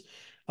issues.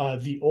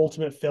 The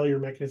ultimate failure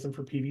mechanism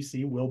for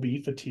PVC will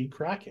be fatigue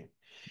cracking.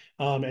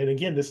 And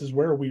again, this is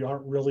where we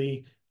aren't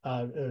really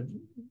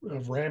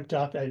ramped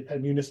up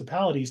at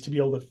municipalities to be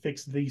able to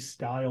fix these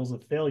styles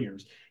of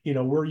failures.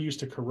 We're used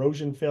to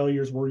corrosion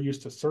failures. We're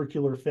used to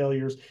circular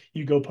failures.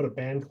 You go put a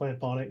band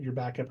clamp on it, you're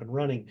back up and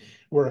running.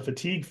 Where a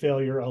fatigue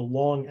failure, a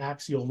long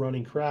axial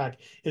running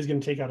crack, is going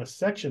to take out a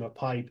section of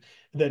pipe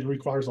that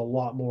requires a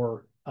lot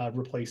more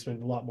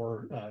replacement, a lot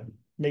more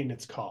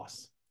maintenance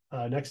costs.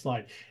 Next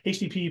slide.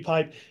 HDPE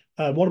pipe.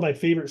 One of my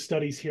favorite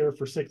studies here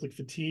for cyclic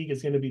fatigue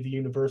is going to be the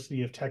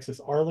University of Texas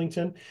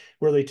Arlington,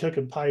 where they took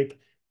a pipe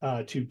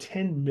to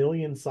 10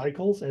 million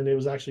cycles, and it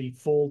was actually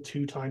full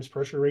 2 times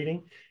pressure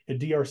rating. A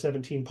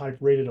DR17 pipe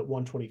rated at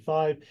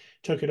 125,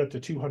 took it up to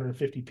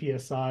 250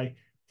 PSI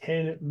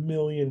 10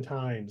 million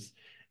times.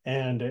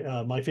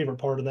 And my favorite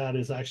part of that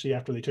is actually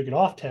after they took it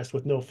off test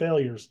with no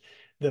failures,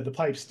 that the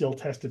pipe still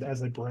tested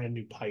as a brand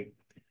new pipe.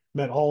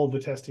 Met all of the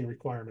testing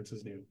requirements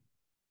as new.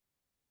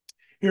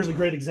 Here's a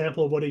great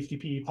example of what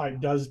HDPE pipe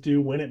does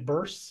do when it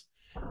bursts.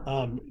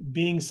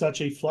 Being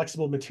such a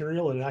flexible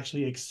material, it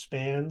actually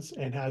expands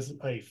and has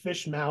a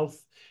fish mouth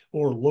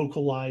or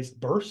localized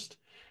burst.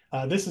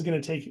 This is going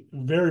to take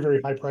very,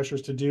 very high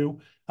pressures to do,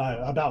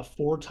 about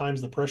 4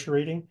 times the pressure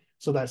rating.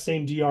 So that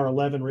same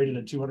DR11 rated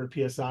at 200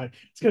 PSI,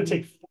 it's going to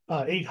take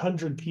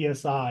 800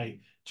 PSI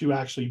to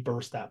actually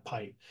burst that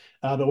pipe.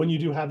 But when you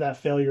do have that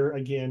failure,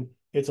 again,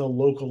 it's a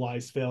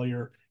localized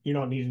failure. You're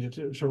not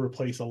needing to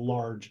replace a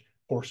large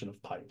portion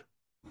of pipe.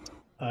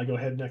 Go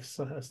ahead, next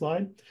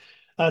slide.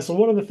 So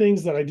one of the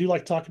things that I do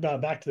like to talk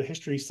about, back to the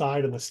history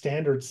side and the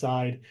standard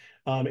side,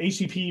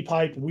 HDPE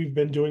pipe, we've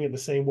been doing it the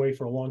same way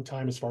for a long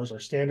time as far as our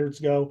standards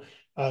go.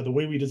 The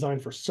way we design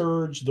for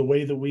surge, the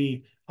way that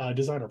we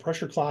design our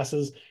pressure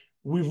classes,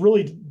 we've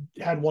really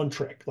had one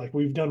trick. Like,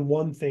 we've done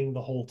one thing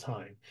the whole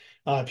time.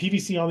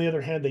 PVC, on the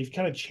other hand, they've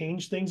kind of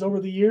changed things over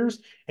the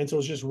years. And so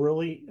it's just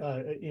really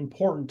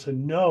important to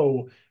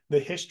know the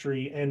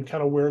history and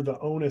kind of where the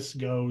onus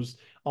goes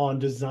on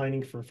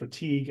designing for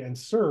fatigue and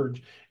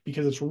surge,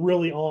 because it's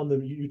really on the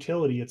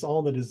utility, it's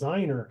on the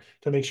designer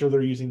to make sure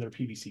they're using their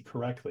PVC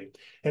correctly.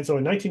 And so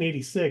in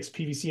 1986,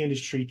 PVC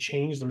industry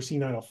changed their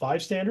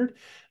C905 standard.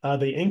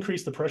 They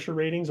increased the pressure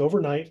ratings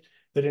overnight.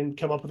 They didn't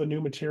come up with a new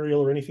material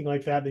or anything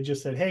like that. They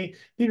just said, hey,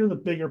 these are the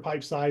bigger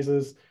pipe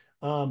sizes.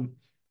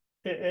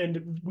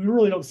 And we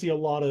really don't see a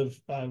lot of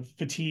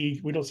fatigue.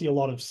 We don't see a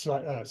lot of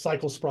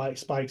cycle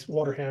spikes,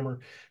 water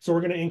hammer. So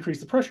we're going to increase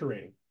the pressure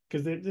rating,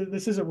 because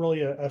this isn't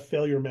really a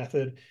failure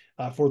method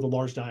for the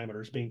large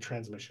diameters, being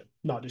transmission,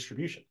 not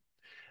distribution.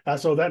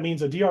 So that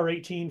means a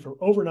DR18 from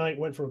overnight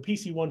went from a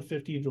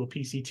PC150 to a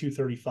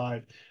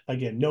PC235.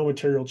 Again, no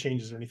material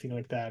changes or anything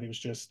like that. It was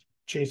just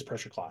changed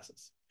pressure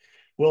classes.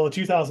 Well, in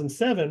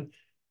 2007,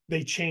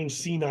 they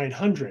changed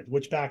C900,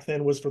 which back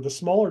then was for the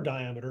smaller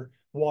diameter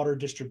water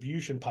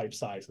distribution pipe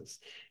sizes.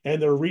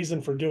 And their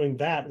reason for doing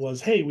that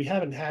was, hey, we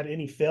haven't had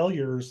any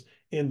failures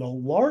in the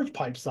large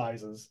pipe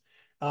sizes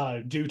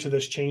due to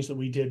this change that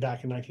we did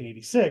back in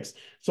 1986.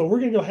 So we're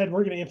going to go ahead and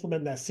we're going to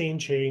implement that same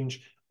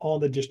change on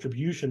the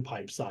distribution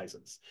pipe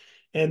sizes.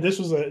 And this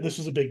was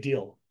a big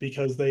deal,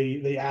 because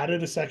they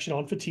added a section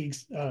on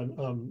fatigues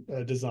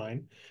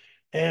design.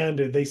 And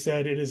they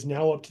said it is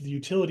now up to the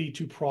utility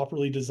to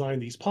properly design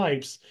these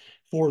pipes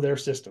for their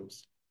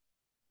systems.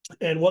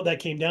 And what that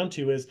came down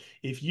to is,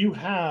 if you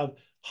have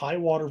high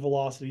water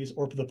velocities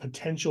or the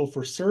potential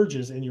for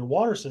surges in your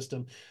water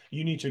system,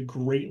 you need to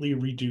greatly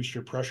reduce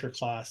your pressure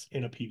class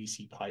in a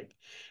PVC pipe.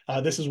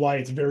 This is why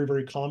it's very,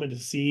 very common to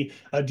see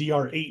a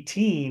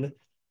DR18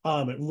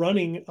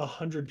 running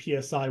 100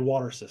 PSI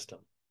water system,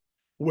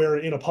 where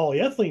in a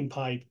polyethylene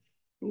pipe,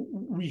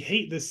 we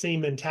hate this same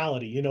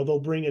mentality. You know, they'll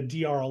bring a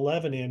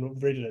DR11 in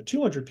rated at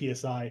 200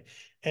 PSI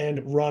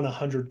and run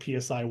 100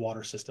 PSI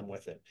water system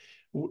with it.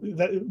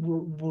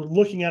 We're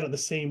looking at it the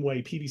same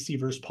way, PVC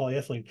versus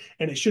polyethylene,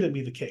 and it shouldn't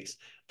be the case.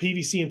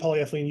 PVC and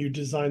polyethylene, you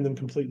design them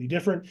completely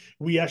different.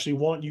 We actually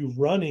want you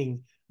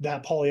running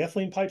that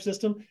polyethylene pipe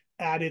system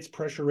at its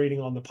pressure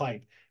rating on the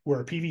pipe,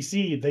 where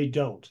PVC, they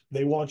don't.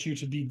 They want you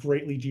to be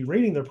greatly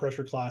derating their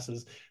pressure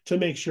classes to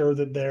make sure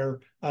that they're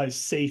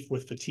safe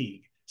with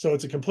fatigue. So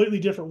it's a completely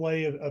different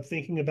way of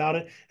thinking about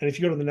it. And if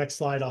you go to the next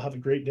slide, I'll have a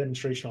great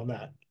demonstration on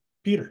that.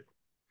 Peter.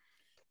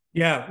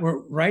 Yeah, we're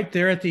right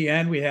there at the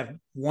end. We have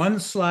one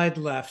slide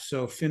left.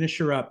 So finish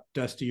her up,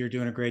 Dusty. You're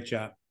doing a great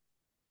job.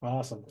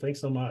 Awesome.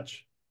 Thanks so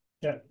much.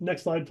 Yeah,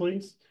 next slide,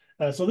 please.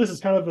 So this is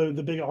kind of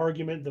the big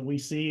argument that we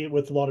see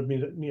with a lot of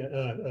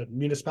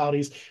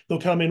municipalities.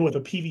 They'll come in with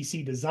a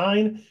PVC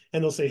design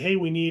and they'll say, hey,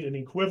 we need an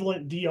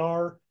equivalent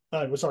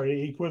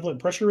equivalent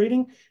pressure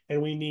rating,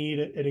 and we need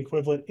an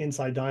equivalent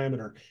inside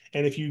diameter.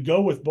 And if you go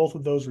with both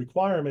of those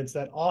requirements,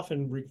 that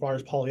often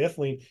requires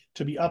polyethylene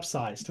to be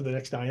upsized to the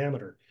next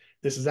diameter.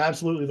 This is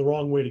absolutely the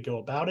wrong way to go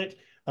about it.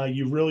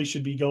 You really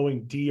should be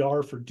going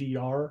DR for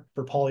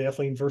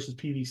polyethylene versus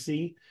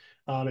PVC.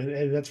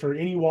 And that's for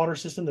any water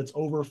system that's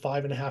over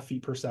 5.5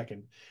 feet per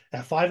second.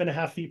 At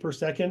 5.5 feet per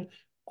second,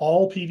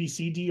 all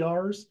PVC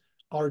DRs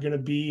are going to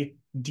be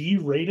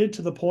derated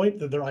to the point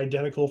that they're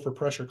identical for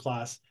pressure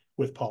class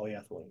with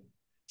polyethylene.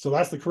 So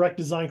that's the correct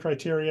design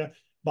criteria.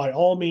 By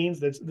all means,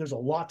 there's a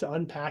lot to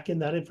unpack in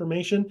that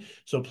information.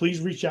 So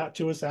please reach out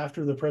to us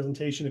after the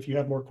presentation if you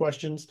have more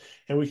questions,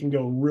 and we can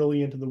go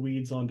really into the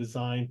weeds on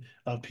design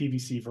of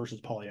PVC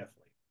versus polyethylene.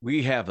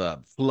 We have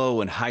a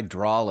flow and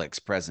hydraulics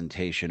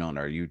presentation on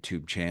our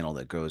YouTube channel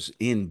that goes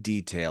in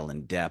detail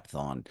and depth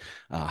on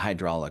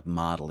hydraulic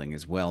modeling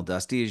as well.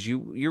 Dusty, as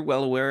you're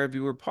well aware of,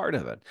 you were part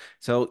of it.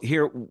 So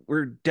here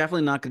we're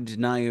definitely not going to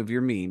deny you of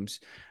your memes.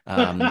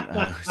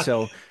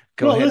 So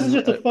go Well, ahead this is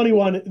and just a funny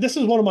one. This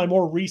is one of my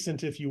more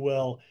recent, if you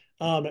will.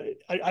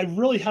 I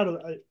really had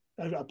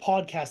a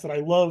podcast that I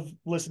love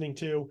listening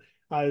to.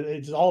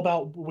 It's all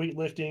about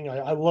weightlifting.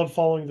 I love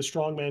following the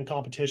strongman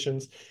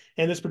competitions.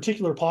 And this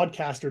particular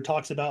podcaster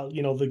talks about,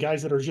 the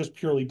guys that are just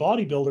purely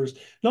bodybuilders,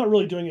 not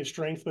really doing it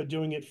strength, but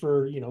doing it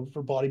for,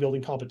 for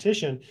bodybuilding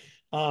competition.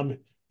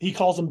 He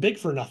calls them big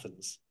for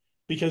nothings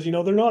because,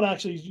 they're not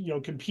actually,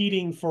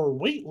 competing for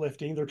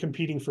weightlifting. They're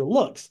competing for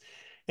looks.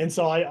 And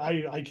so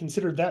I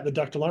considered that the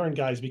ductile iron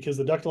guys, because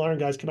the ductile iron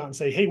guys come out and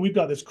say, hey, we've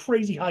got this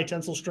crazy high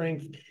tensile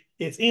strength.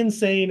 It's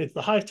insane. It's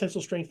the highest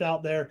tensile strength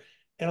out there.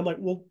 And I'm like,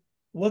 well,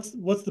 what's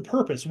the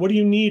purpose? What do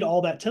you need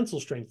all that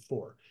tensile strength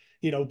for?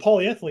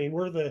 Polyethylene,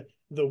 we're the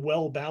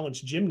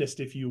well-balanced gymnast,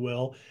 if you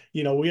will.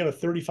 We have a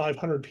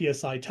 3,500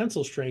 PSI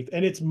tensile strength,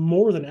 and it's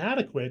more than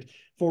adequate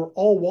for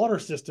all water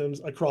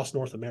systems across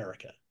North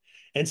America.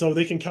 And so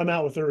they can come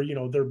out with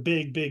their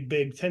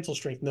big tensile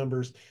strength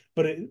numbers,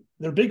 but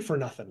they're big for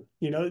nothing.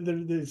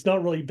 It's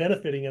not really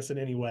benefiting us in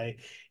any way.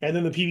 And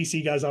then the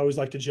PVC guys, I always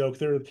like to joke,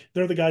 they're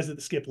the guys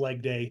that skip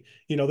leg day.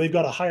 They've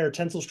got a higher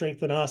tensile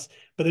strength than us,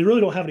 but they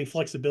really don't have any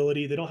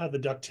flexibility. They don't have the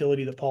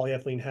ductility that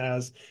polyethylene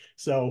has.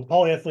 So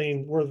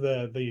polyethylene, we're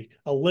the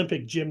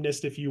Olympic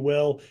gymnast, if you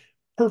will,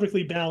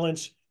 perfectly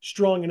balanced,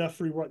 strong enough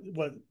for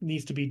what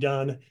needs to be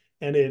done.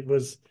 And it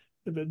was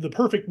the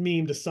perfect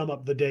meme to sum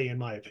up the day, in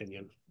my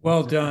opinion.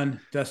 Well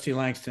done, Dusty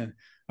Langston.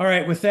 All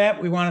right, with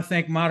that, we want to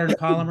thank Modern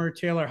Polymer,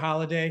 Taylor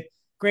Holiday.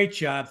 Great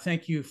job.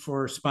 Thank you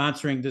for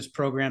sponsoring this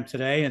program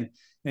today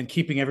and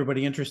keeping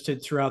everybody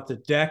interested throughout the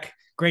deck.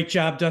 Great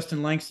job,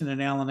 Dustin Langston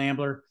and Alan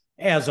Ambler,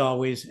 as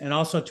always. And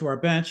also to our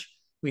bench,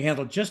 we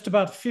handled just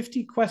about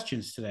 50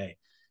 questions today.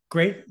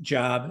 Great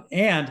job.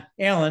 And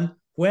Alan,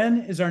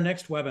 when is our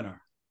next webinar?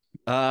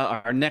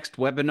 Our next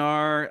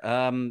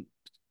webinar,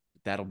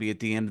 that'll be at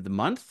the end of the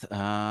month.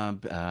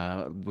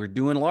 We're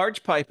doing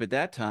large pipe at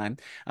that time.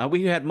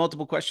 We had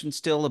multiple questions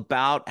still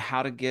about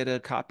how to get a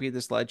copy of the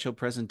slideshow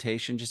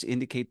presentation. Just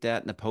indicate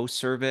that in the post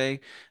survey,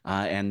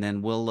 and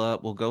then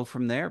we'll go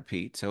from there,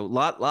 Pete. So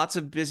lots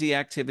of busy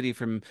activity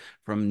from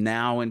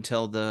now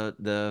until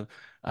the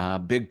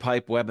big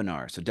pipe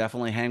webinar. So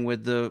definitely hang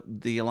with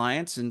the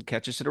Alliance and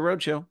catch us at a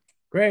roadshow.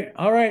 Great.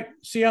 All right.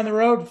 See you on the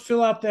road.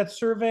 Fill out that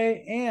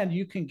survey, and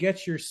you can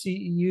get your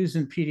CEUs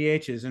and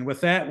PDHs. And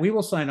with that, we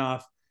will sign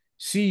off.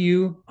 See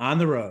you on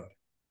the road.